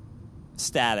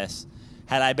status,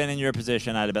 had I been in your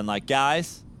position, I'd have been like,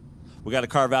 guys, we got to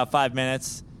carve out 5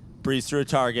 minutes, breeze through a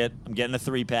Target. I'm getting a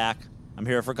 3-pack. I'm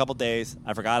here for a couple days.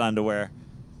 I forgot underwear.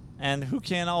 And who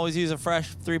can't always use a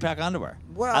fresh 3-pack underwear?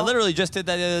 Well- I literally just did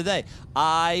that the other day.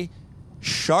 I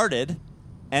sharted,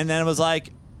 and then it was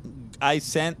like, I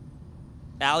sent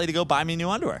Allie to go buy me new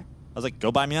underwear. I was like,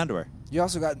 go buy me underwear. You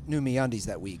also got new MeUndies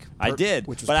that week. I did,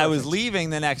 which was but I was perfect. leaving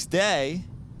the next day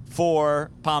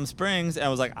for Palm Springs, and I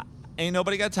was like, ain't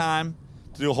nobody got time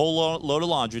to do a whole load of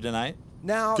laundry tonight.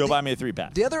 Now, Go buy me a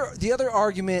 3-pack. The other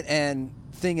argument and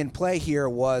thing in play here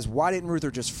was why didn't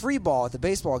Ruther just free ball at the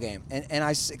baseball game? And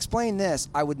I explained this.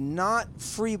 I would not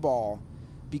free ball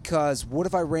because what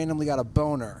if I randomly got a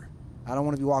boner? I don't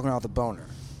want to be walking around with a boner.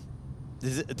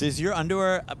 Does your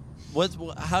underwear?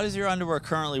 How does your underwear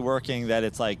currently working that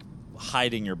it's like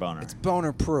hiding your boner? It's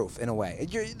boner proof in a way.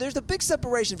 There's a big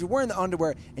separation. If you're wearing the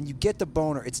underwear and you get the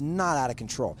boner, it's not out of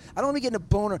control. I don't want to be getting a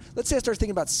boner. Let's say I start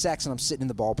thinking about sex and I'm sitting in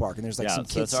the ballpark and there's like some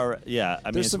kids. I mean,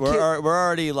 There's some we're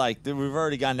already like we've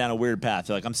already gone down a weird path.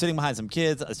 You're like, I'm sitting behind some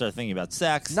kids. I start thinking about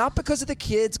sex. Not because of the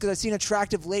kids, because I see an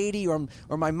attractive lady or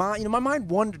my mind. My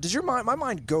mind wonders. Does your mind? My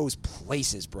mind goes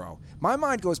places, bro. My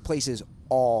mind goes places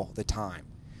all the time.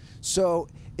 So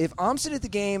if I'm sitting at the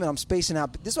game and I'm spacing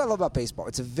out, this is what I love about baseball.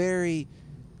 It's a very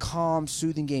calm,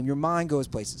 soothing game. Your mind goes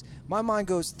places. My mind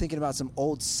goes thinking about some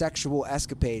old sexual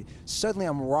escapade. Suddenly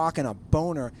I'm rocking a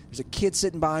boner. There's a kid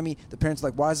sitting by me. The parents are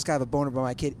like, why does this guy have a boner by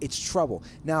my kid? It's trouble.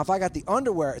 Now, if I got the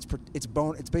underwear,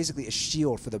 it's basically a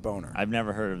shield for the boner. I've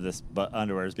never heard of this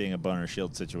underwear as being a boner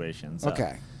shield situation. So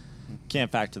Okay.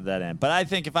 Can't factor that in. But I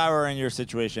think if I were in your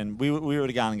situation, we would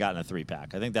have gone and gotten a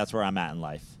 3-pack. I think that's where I'm at in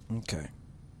life. Okay.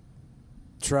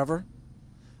 Trevor?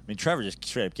 I mean, Trevor just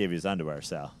straight up gave you his underwear,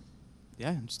 so. Yeah,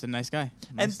 I'm just a nice guy.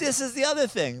 And this is the other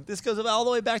thing. This goes all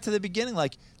the way back to the beginning.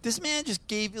 Like, this man just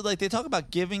gave you, like, they talk about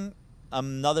giving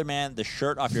another man the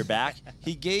shirt off your back.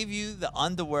 He gave you the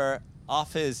underwear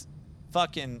off his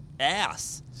fucking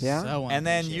ass. Yeah? So And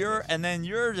then unappreciated.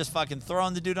 you're just fucking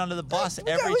throwing the dude under the bus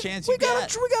We every got- chance we you got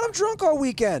get. him, we got him drunk all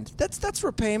weekend. That's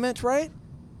repayment, right?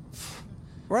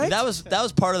 Right? That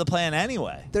was part of the plan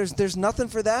anyway. There's nothing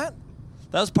for that.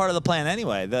 That was part of the plan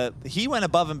anyway. He went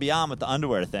above and beyond with the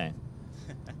underwear thing.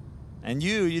 And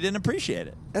you didn't appreciate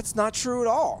it. That's not true at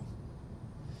all.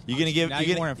 You gonna give Now you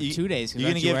you gonna wore 'em for 2 days, 'cause You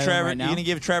gonna aren't you give wearing 'em Trevor right now? you gonna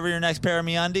give Trevor your next pair of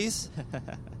MeUndies?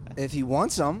 If he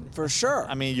wants them, for sure.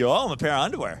 I mean, you owe him a pair of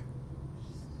underwear.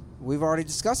 We've already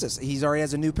discussed this. He's already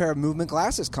has a new pair of movement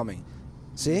glasses coming.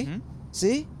 See? Mm-hmm.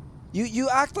 See? You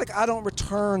act like I don't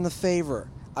return the favor.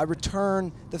 I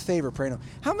return the favor, Prano.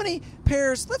 How many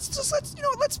pairs? Let's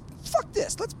fuck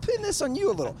this. Let's pin this on you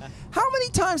a little. How many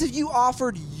times have you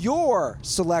offered your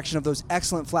selection of those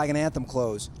excellent Flag and Anthem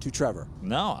clothes to Trevor?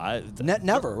 No,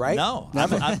 Never, right? No,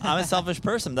 Never. I'm a selfish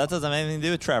person. That doesn't have anything to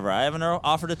do with Trevor. I haven't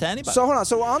offered it to anybody. So hold on.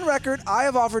 So on record, I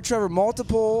have offered Trevor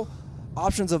multiple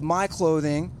options of my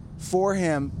clothing for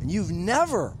him, and you've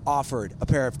never offered a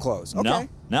pair of clothes. Okay.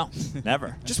 No,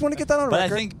 never. Just want to get that on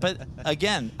record. But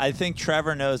again, I think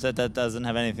Trevor knows that doesn't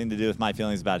have anything to do with my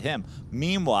feelings about him.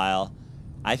 Meanwhile,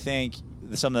 I think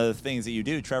some of the things that you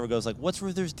do, Trevor goes like, "What's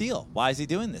Ruther's deal? Why is he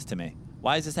doing this to me?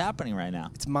 Why is this happening right now?"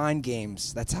 It's mind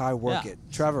games. That's how I work it.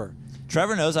 Trevor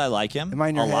knows I like him Am I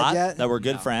in your a head lot, yet? that we're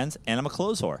good friends, and I'm a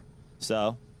clothes whore.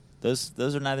 So those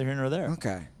are neither here nor there.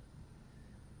 Okay.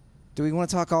 Do we want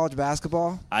to talk college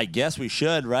basketball? I guess we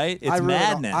should, right? It's really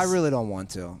madness. I really don't want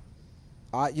to.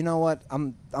 You know what?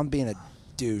 I'm being a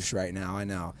douche right now. I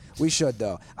know. We should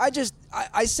though.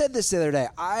 I said this the other day.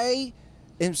 I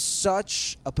am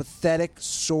such a pathetic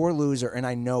sore loser, and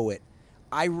I know it.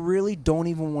 I really don't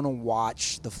even want to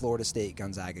watch the Florida State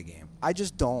Gonzaga game. I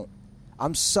just don't.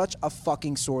 I'm such a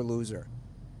fucking sore loser.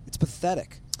 It's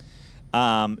pathetic.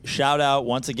 Shout out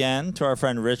once again to our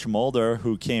friend Rich Mulder,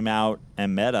 who came out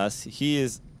and met us. He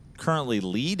is currently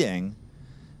leading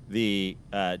the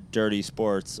Dirty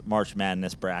Sports March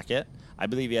Madness bracket. I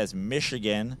believe he has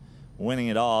Michigan winning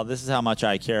it all. This is how much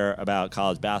I care about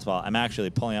college basketball. I'm actually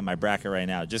pulling up my bracket right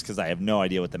now just because I have no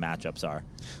idea what the matchups are.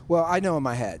 Well, I know in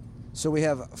my head. So we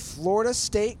have Florida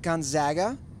State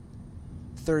Gonzaga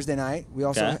Thursday night. We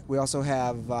also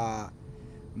have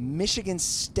Michigan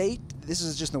State. This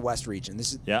is just in the West region.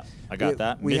 This is I got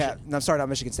that. I'm sorry, not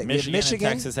Michigan State. Michigan, we have Michigan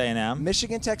and Texas A&M.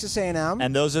 Michigan, Texas A&M.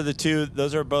 And those are the two.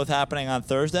 Those are both happening on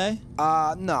Thursday.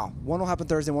 No, one will happen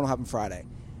Thursday, one will happen Friday,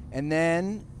 and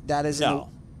then that is I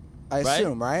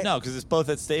assume, right? No, because it's both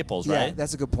at Staples, right? Yeah,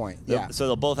 that's a good point. Yeah. So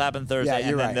they'll both happen Thursday,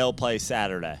 and then they'll play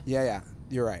Saturday. Yeah,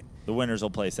 you're right. The winners will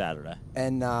play Saturday.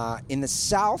 And in the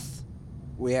South,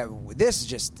 we have this is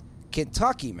just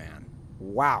Kentucky, man.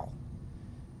 Wow.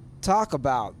 Talk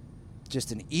about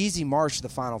just an easy march to the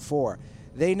Final Four.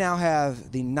 They now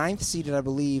have the 9th seeded, I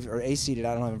believe, or 8th seeded,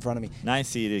 I don't have it in front of me. 9th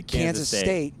seeded Kansas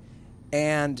State.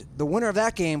 And the winner of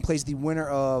that game plays the winner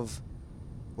of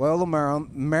Loyola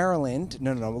Maryland.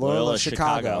 Loyola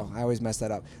Chicago. I always mess that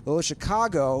up. Loyola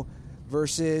Chicago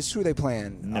versus, who are they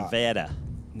playing? Nevada.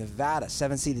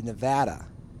 7th seeded Nevada.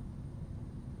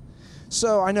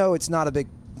 So I know it's not a big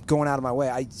going out of my way.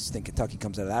 I just think Kentucky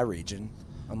comes out of that region.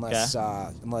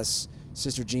 Unless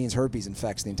Sister Jean's herpes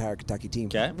infects the entire Kentucky team.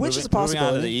 Okay. Which is a possibility.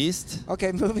 Moving on to the East.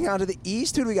 Okay, moving on to the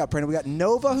East. Who do we got, Brandon? We got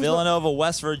Nova. Villanova,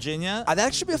 West Virginia.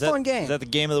 That should be a fun game. Is that the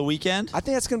game of the weekend? I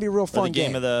think that's going to be a real fun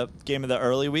game. Of the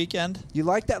early weekend. You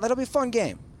like that? That'll be a fun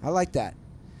game. I like that.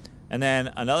 And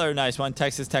then another nice one,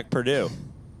 Texas Tech, Purdue.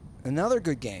 Another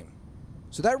good game.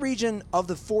 So that region of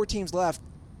the 4 teams left,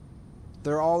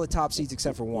 they're all the top seeds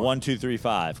except for one. 1, 2, 3,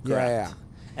 5. Correct. Yeah.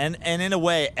 And in a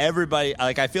way, everybody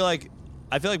I feel like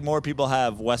more people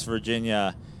have West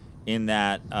Virginia in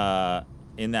that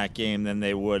game than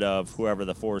they would of whoever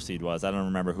the 4 seed was. I don't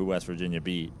remember who West Virginia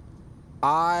beat.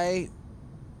 They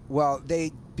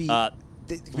beat.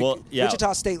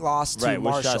 Wichita State lost to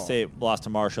Marshall. Wichita State lost to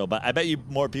Marshall, but I bet you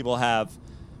more people have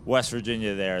West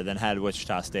Virginia there than had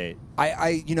Wichita State.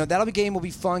 That'll be game will be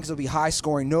fun because it'll be high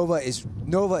scoring. Nova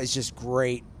is just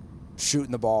great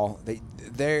shooting the ball.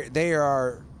 They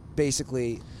are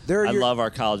basically. I love our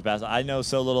college basketball. I know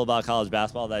so little about college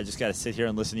basketball that I just got to sit here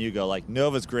and listen to you go like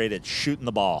Nova's great at shooting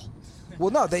the ball. Well,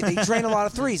 no, they drain a lot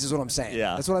of threes is what I'm saying.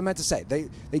 Yeah. That's what I meant to say.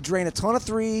 They drain a ton of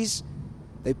threes.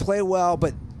 They play well,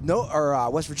 but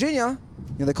West Virginia,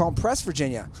 they call them Press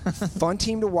Virginia. Fun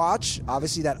team to watch.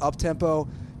 Obviously that up-tempo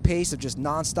pace of just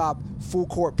nonstop full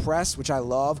court press, which I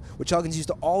love, which Huggins used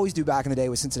to always do back in the day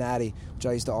with Cincinnati, which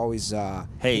I used to always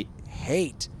hate.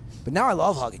 But now I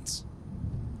love Huggins.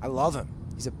 I love him.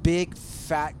 He's a big,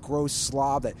 fat, gross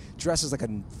slob that dresses like a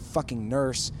fucking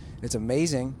nurse. It's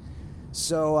amazing.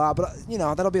 So,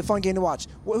 that'll be a fun game to watch.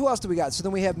 Who else do we got? So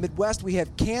then we have Midwest. We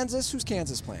have Kansas. Who's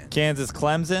Kansas playing? Kansas,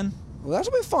 Clemson. Well, that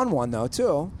should be a fun one, though,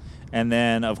 too. And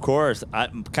then, of course, I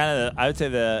would say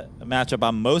the matchup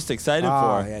I'm most excited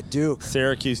for. Yeah, Duke.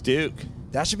 Syracuse, Duke.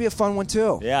 That should be a fun one,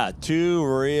 too. Yeah, 2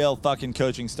 real fucking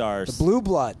coaching stars. The Blue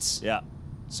Bloods. Yeah.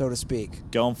 So to speak.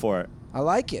 Going for it. I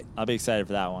like it. I'll be excited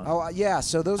for that one. Oh, yeah,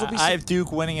 so those will be... I have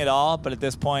Duke winning it all, but at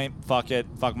this point, fuck it.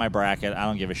 Fuck my bracket. I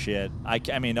don't give a shit.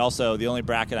 I mean, also, the only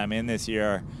bracket I'm in this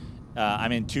year,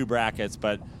 I'm in 2 brackets,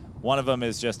 but one of them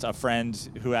is just a friend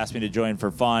who asked me to join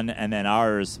for fun, and then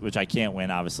ours, which I can't win,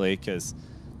 obviously, because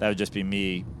that would just be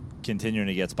me continuing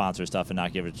to get sponsor stuff and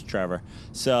not give it to Trevor.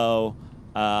 So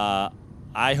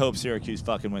I hope Syracuse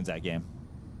fucking wins that game.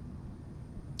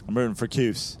 I'm rooting for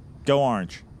Cuse. Go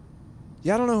Orange.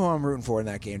 Yeah, I don't know who I'm rooting for in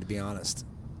that game, to be honest.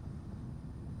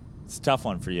 It's a tough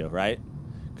one for you, right?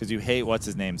 Because you hate what's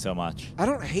his name so much. I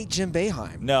don't hate Jim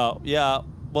Boeheim. No, yeah.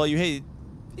 Well, you hate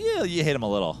him a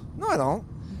little. No, I don't.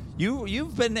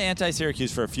 You've been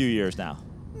anti-Syracuse for a few years now.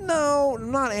 No,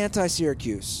 I'm not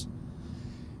anti-Syracuse.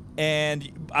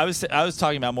 And I was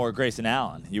talking about more Grayson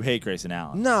Allen. You hate Grayson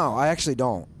Allen. No, I actually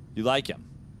don't. You like him.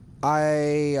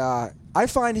 I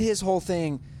find his whole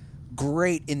thing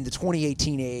great in the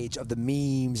 2018 age of the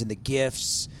memes and the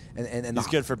GIFs. And He's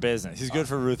good for business. He's good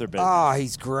for Ruther business. Oh,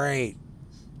 he's great.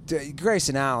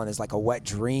 Grayson Allen is like a wet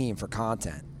dream for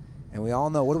content. And we all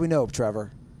know, what do we know,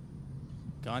 Trevor?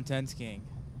 Content's king.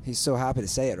 He's so happy to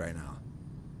say it right now.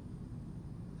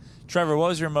 Trevor, what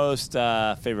was your most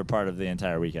favorite part of the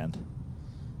entire weekend?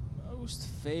 Most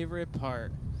favorite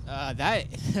part? That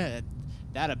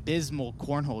abysmal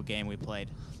cornhole game we played.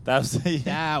 That was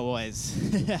That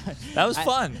was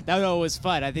fun. That was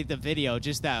fun. I think the video,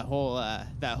 just that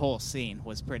whole scene,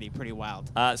 was pretty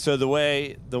wild. So the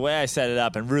way I set it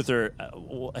up, and Ruther,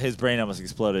 his brain almost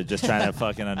exploded just trying to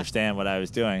fucking understand what I was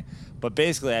doing. But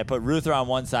basically, I put Ruther on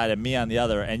one side and me on the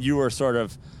other, and you were sort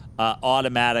of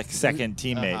automatic second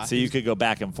teammate, so you could go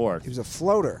back and forth. He was a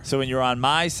floater. So when you were on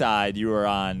my side, you were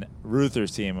on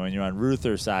Ruther's team, and when you were on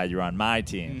Ruther's side, you were on my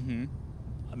team.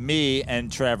 Mm-hmm. Me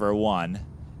and Trevor won.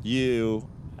 You,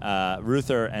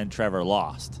 Ruther, and Trevor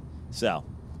lost. So,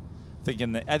 I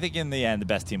think in the end, the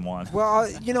best team won. Well,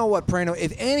 you know what, Prano?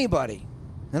 If anybody,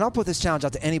 and I'll put this challenge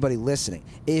out to anybody listening,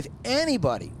 if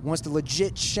anybody wants to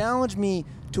legit challenge me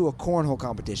to a cornhole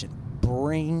competition,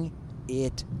 bring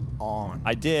it on.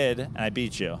 I did, and I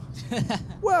beat you.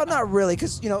 Well, not really,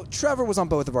 because, Trevor was on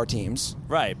both of our teams.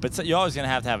 Right, but you're always going to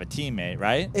have a teammate,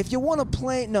 right? If you want to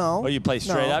play, no. Or you play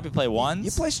straight up? You play ones?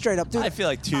 You play straight up, dude. I feel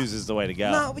like twos is the way to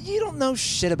go. No, but you don't know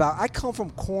shit about. I come from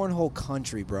cornhole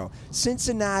country, bro.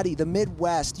 Cincinnati, the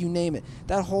Midwest, you name it.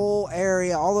 That whole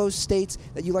area, all those states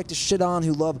that you like to shit on,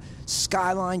 who love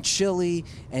Skyline Chili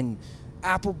and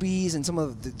Applebee's and some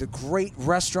of the great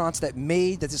restaurants that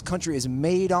this country is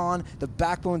made on, the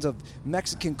backbones of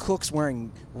Mexican cooks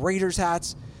wearing Raiders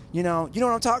hats. You know what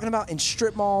I'm talking about? In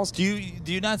strip malls. Do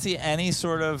you not see any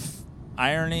sort of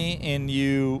irony in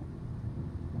you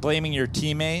blaming your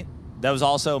teammate that was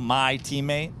also my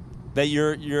teammate? That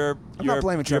I'm not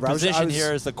blaming Trevor. Your position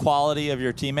here is the quality of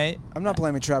your teammate. I'm not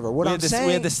blaming Trevor. We had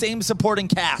the same supporting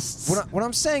casts. What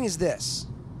I'm saying is this.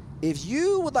 If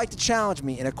you would like to challenge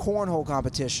me in a cornhole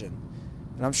competition,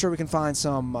 and I'm sure we can find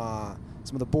some of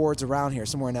the boards around here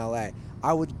somewhere in L.A.,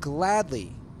 I would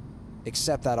gladly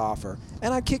accept that offer,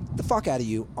 and I'd kick the fuck out of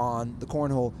you on the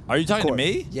cornhole. Are you talking court. to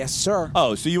me? Yes, sir.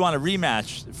 Oh, so you want a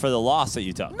rematch for the loss that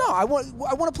you took? No, I want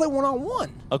to play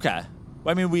one-on-one. Okay.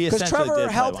 Well, I mean, we because essentially Trevor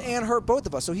did helped play and hurt both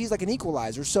of us, so he's like an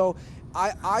equalizer. So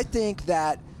I think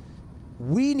that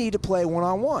we need to play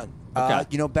one-on-one.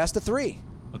 Okay. Best of three.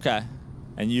 Okay.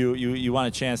 And you want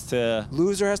a chance to...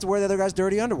 Loser has to wear the other guy's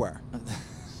dirty underwear.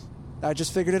 I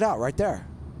just figured it out right there.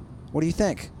 What do you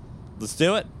think? Let's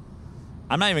do it.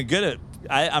 I'm not even good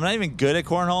at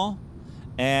cornhole,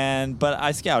 but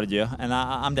I scouted you, and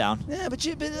I'm down. Yeah, but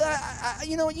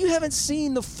you haven't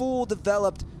seen the full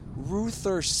developed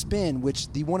Ruther spin,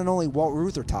 which the one and only Walt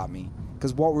Ruther taught me,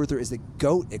 because Walt Ruther is the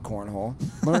GOAT at cornhole.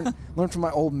 Learn from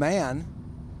my old man.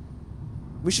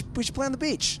 We should play on the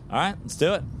beach. All right, let's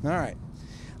do it. All right.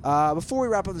 Before we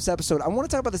wrap up this episode, I want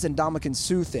to talk about this Ndamukong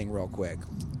Suh thing real quick.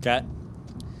 Okay.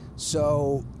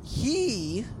 So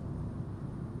he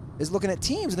is looking at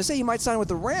teams, and they say he might sign with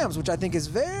the Rams, which I think is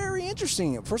very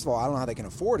interesting. First of all, I don't know how they can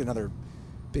afford another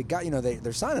big guy.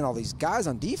 They're signing all these guys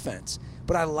on defense,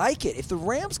 but I like it. If the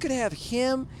Rams could have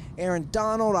him, Aaron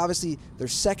Donald, obviously their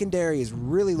secondary is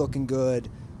really looking good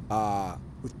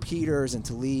with Peters and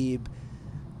Talib.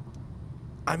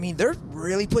 I mean, they're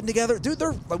really putting together, dude.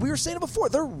 They're, like we were saying it before,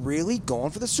 they're really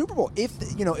going for the Super Bowl. If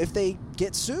they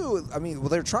get Suh,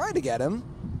 they're trying to get him.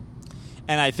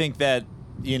 And I think that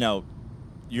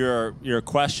your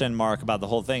question mark about the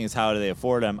whole thing is how do they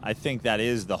afford him? I think that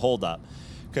is the holdup,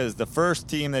 because the first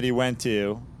team that he went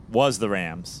to was the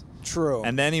Rams. True.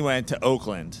 And then he went to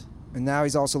Oakland. And now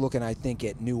he's also looking, I think,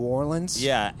 at New Orleans.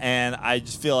 Yeah, and I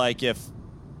just feel like if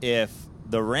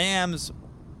the Rams,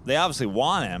 they obviously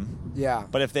want him. Yeah.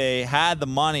 But if they had the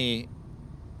money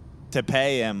to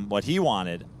pay him what he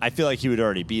wanted, I feel like he would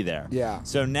already be there. Yeah.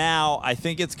 So now I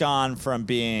think it's gone from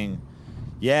being,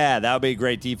 that would be a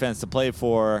great defense to play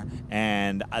for,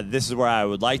 and this is where I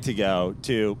would like to go,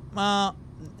 to,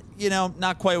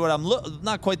 not quite what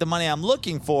not quite the money I'm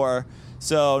looking for.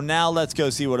 So now let's go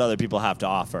see what other people have to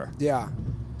offer. Yeah.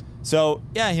 So,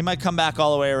 yeah, he might come back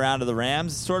all the way around to the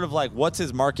Rams. It's sort of like, what's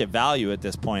his market value at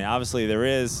this point? Obviously, there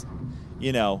is,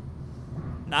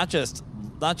 not just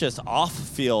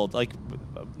off-field. Like,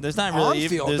 there's not really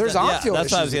On-field. even... There's on-field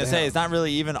that's what I was issues going to they say. have. It's not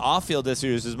really even off-field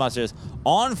issues as much as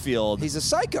on-field. He's a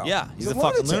psycho. Yeah, he's a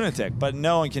fucking lunatic. But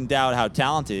no one can doubt how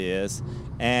talented he is.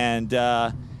 And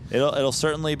it'll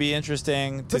certainly be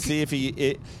interesting to see if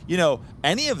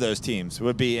any of those teams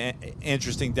would be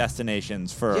interesting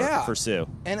destinations for Sue.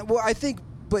 And I think,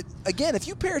 but again, if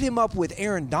you paired him up with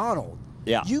Aaron Donald,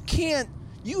 you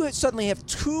suddenly have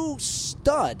two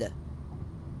stud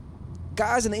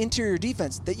guys in the interior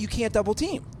defense that you can't double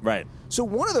team. Right. So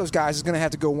one of those guys is going to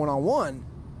have to go one-on-one,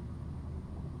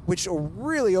 which will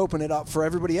really open it up for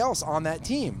everybody else on that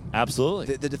team.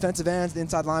 Absolutely. The defensive ends, the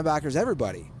inside linebackers,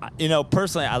 everybody.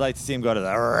 Personally, I'd like to see him go to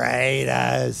the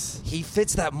Raiders. He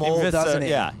fits that mold, doesn't he?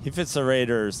 Yeah, he fits the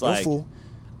Raiders. No fool.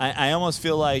 I almost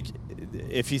feel like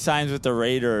if he signs with the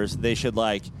Raiders, they should,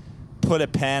 put a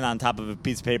pen on top of a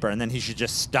piece of paper, and then he should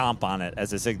just stomp on it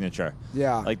as a signature.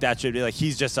 Yeah. That should be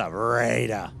he's just a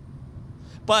Raider.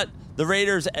 But the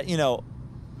Raiders,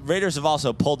 Raiders have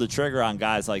also pulled the trigger on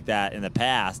guys like that in the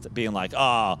past, being like,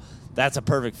 oh, that's a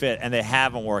perfect fit, and they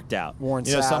haven't worked out. Warren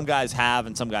some guys have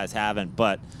and some guys haven't,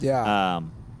 but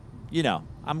I'm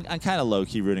kind of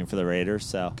low-key rooting for the Raiders.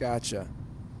 So Gotcha.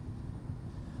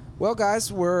 Well,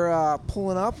 guys, we're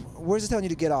pulling up. Where's it telling you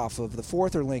to get off of, the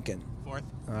 4th or Lincoln? 4th.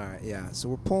 All right, yeah. So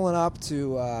we're pulling up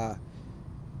to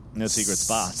no secret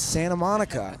spots. Santa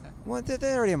Monica. Well,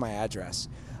 they already have my address.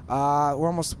 We're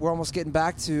almost getting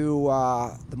back to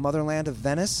the motherland of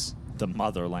Venice. The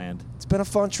motherland. It's been a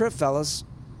fun trip, fellas.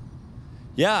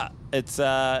 Yeah, it's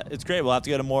great. We'll have to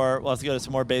go to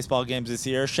some more baseball games this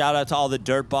year. Shout out to all the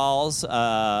dirt balls.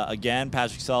 Again,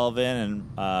 Patrick Sullivan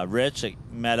and Rich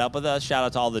met up with us. Shout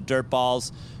out to all the dirt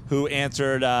balls who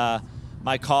answered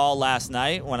my call last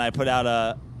night when I put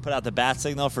out the bat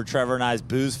signal for Trevor and I's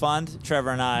booze fund.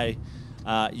 Trevor and I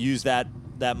used that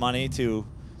money to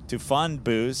fund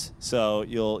booze. So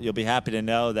you'll be happy to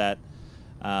know that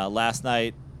last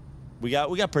night we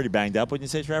got pretty banged up, wouldn't you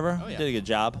say, Trevor? Oh, yeah. Did a good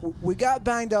job. We got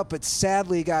banged up, but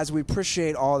sadly, guys, we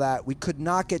appreciate all that. We could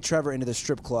not get Trevor into the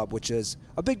strip club, which is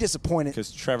a big disappointment.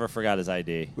 Because Trevor forgot his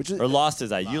ID. Or lost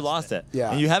his ID. You lost it.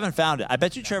 Yeah. And you haven't found it. I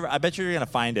bet you, Trevor, you're going to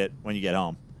find it when you get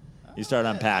home. You start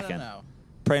unpacking. I don't know.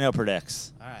 Pray no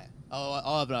predicts. All right.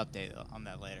 I'll have an update on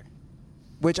that later.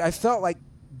 Which I felt like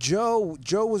Joe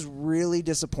was really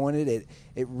disappointed.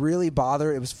 It really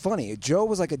bothered. It was funny. Joe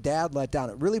was like a dad let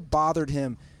down. It really bothered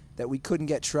him that we couldn't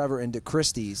get Trevor into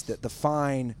Christie's, the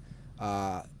fine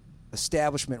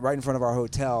establishment right in front of our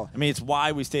hotel. I mean, it's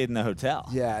why we stayed in the hotel.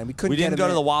 Yeah, and we couldn't. We didn't get go him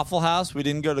to in. the Waffle House. We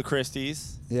didn't go to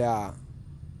Christie's. Yeah,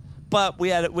 but we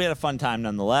had a fun time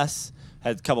nonetheless.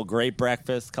 Had a couple great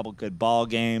breakfasts, a couple good ball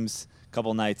games, a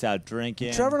couple nights out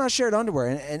drinking. Trevor and I shared underwear,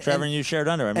 and Trevor and you shared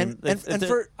underwear. I mean,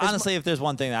 and honestly, if there's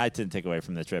one thing that I didn't take away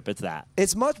from the trip, it's that.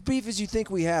 As much beef as you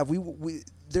think we have,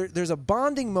 there's a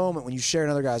bonding moment when you share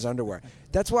another guy's underwear.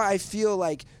 That's why I feel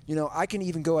like I can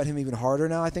even go at him even harder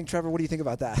now. I think, Trevor, what do you think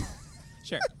about that?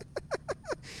 Sure.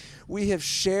 We've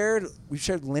shared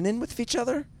linen with each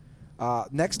other.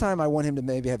 Next time, I want him to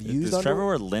maybe have used. Does Trevor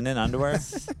underwear. wear linen underwear?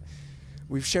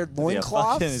 We've shared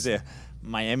loincloths. loincloths. Is he a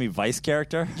Miami Vice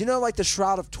character? Like the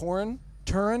Shroud of Turin?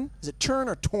 Is it Turin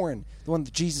or Torin? The one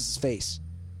with Jesus' face.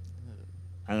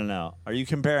 I don't know. Are you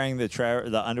comparing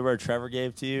the underwear Trevor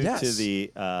gave to you to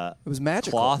the it was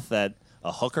magical cloth that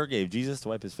a hooker gave Jesus to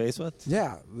wipe his face with?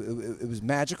 Yeah, it was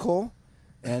magical.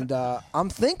 And I'm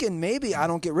thinking maybe I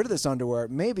don't get rid of this underwear.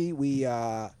 Maybe we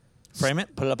frame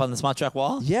it, put it up on the Smart Track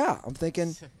wall? Yeah, I'm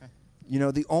thinking,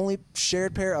 the only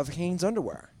shared pair of Hanes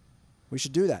underwear. We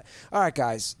should do that. All right,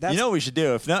 guys. You know what we should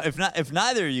do? If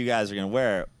neither of you guys are going to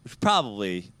wear it, we should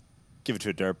probably give it to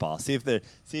a dirt ball. See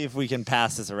if we can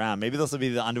pass this around. Maybe this will be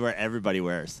the underwear everybody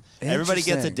wears. Everybody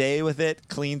gets a day with it,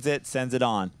 cleans it, sends it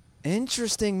on.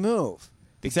 Interesting move.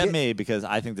 Except me, because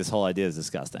I think this whole idea is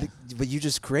disgusting. But you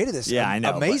just created this I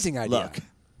know, amazing idea. Look.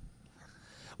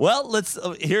 Well,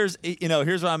 here's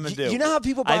what I'm going to do. You know how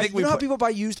people buy people buy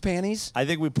used panties? I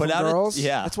think we put out girls?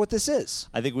 Yeah. That's what this is.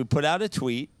 I think we put out a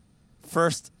tweet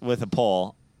first with a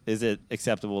poll. Is it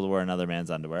acceptable to wear another man's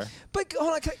underwear? But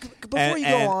hold on, before you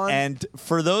go on. And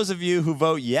for those of you who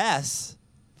vote yes,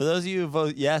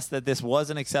 that this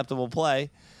was an acceptable play,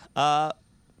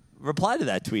 reply to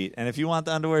that tweet. And if you want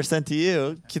the underwear sent to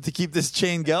you to keep this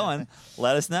chain going,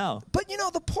 let us know. But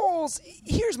the polls,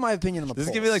 here's my opinion on the polls.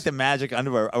 This is going to be like the magic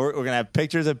underwear. We're going to have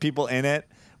pictures of people in it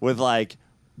with like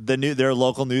their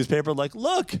local newspaper, like,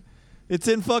 look, it's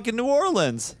in fucking New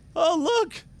Orleans. Oh,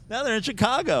 look, now they're in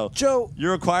Chicago. Joe,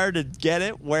 you're required to get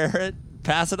it, wear it,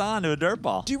 pass it on to a dirt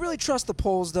ball. Do you really trust the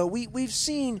polls, though? We've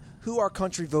seen who our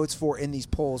country votes for in these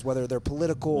polls, whether they're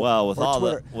political with or all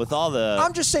Twitter.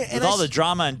 I'm just saying, with all the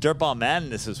drama and dirtball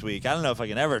madness this week, I don't know if I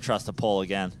can ever trust a poll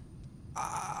again.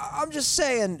 I'm just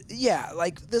saying, yeah,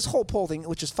 like this whole poll thing,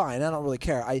 which is fine. I don't really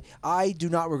care. I do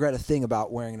not regret a thing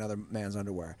about wearing another man's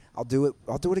underwear. I'll do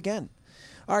it again.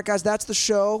 All right, guys, that's the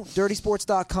show.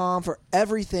 DirtySports.com for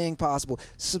everything possible.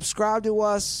 Subscribe to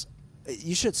us.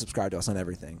 You should subscribe to us on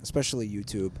everything, especially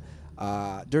YouTube.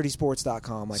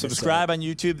 DirtySports.com. Like subscribe on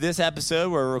YouTube. This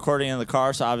episode we're recording in the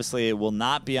car, so obviously it will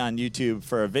not be on YouTube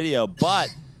for a video. But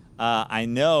I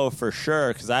know for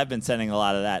sure because I've been sending a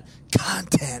lot of that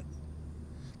content.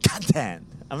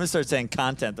 I'm gonna start saying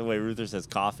content the way Ruther says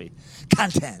coffee.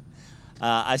 Content.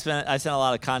 I sent a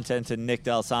lot of content to Nick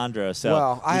D'Alessandro. So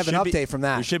well, I have an update from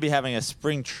that. We should be having a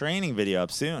spring training video up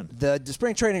soon. The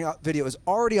spring training video is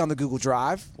already on the Google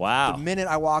Drive. Wow. The minute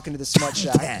I walk into the smut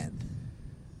shack.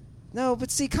 No,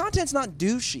 but see, content's not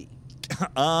douchey.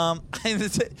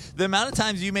 The amount of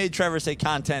times you made Trevor say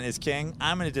content is king,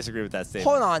 I'm going to disagree with that statement.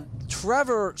 Hold on.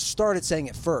 Trevor started saying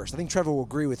it first. I think Trevor will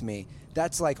agree with me.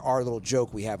 That's like our little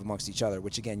joke we have amongst each other,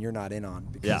 which, again, you're not in on.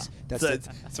 Because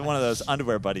it's one of those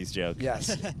underwear buddies joke.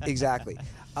 Yes, exactly.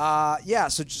 So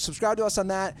subscribe to us on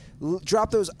that. Drop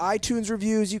those iTunes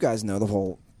reviews. You guys know the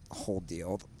whole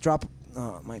deal. Drop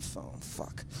my phone.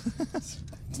 Fuck.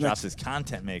 Drops his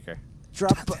content maker.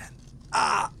 Drop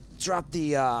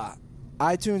the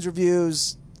iTunes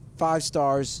reviews, 5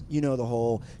 stars. You know the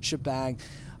whole shebang.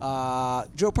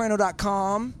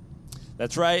 JoePrano.com.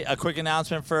 That's right. A quick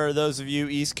announcement for those of you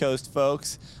East Coast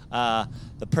folks. The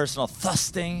personal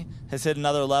thusting has hit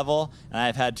another level, and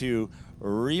I've had to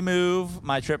remove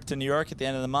my trip to New York at the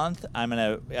end of the month.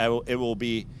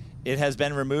 It has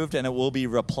been removed, and it will be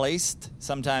replaced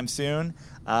sometime soon.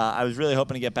 I was really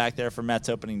hoping to get back there for Mets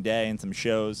opening day and some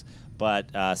shows, but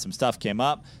some stuff came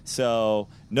up. So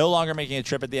no longer making a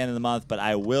trip at the end of the month, but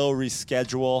I will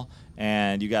reschedule,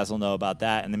 and you guys will know about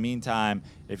that. In the meantime,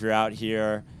 if you're out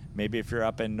here, maybe if you're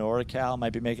up in NorCal,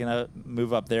 might be making a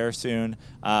move up there soon,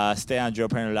 stay on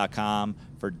JoePrano.com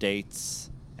for dates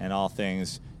and all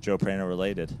things Joe Prano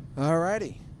related. All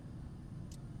righty.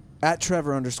 At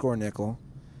Trevor_Nickel,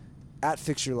 at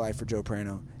Fix Your Life for Joe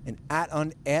Prano, and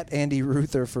at Andy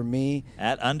Ruther for me.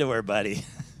 At Underwear Buddy.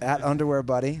 At Underwear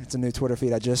Buddy. It's a new Twitter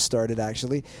feed I just started,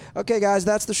 actually. Okay, guys,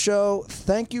 that's the show.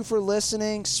 Thank you for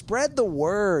listening. Spread the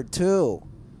word, too.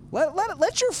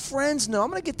 Let your friends know. I'm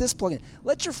going to get this plug in.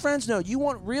 Let your friends know. You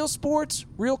want real sports,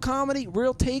 real comedy,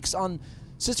 real takes on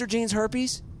Sister Jean's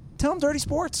herpes? Tell them Dirty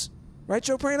Sports. Right,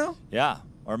 Joe Prano? Yeah,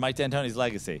 or Mike D'Antoni's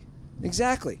legacy.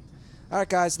 Exactly. All right,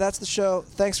 guys, that's the show.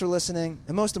 Thanks for listening.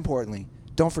 And most importantly,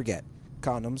 don't forget,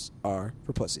 condoms are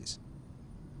for pussies.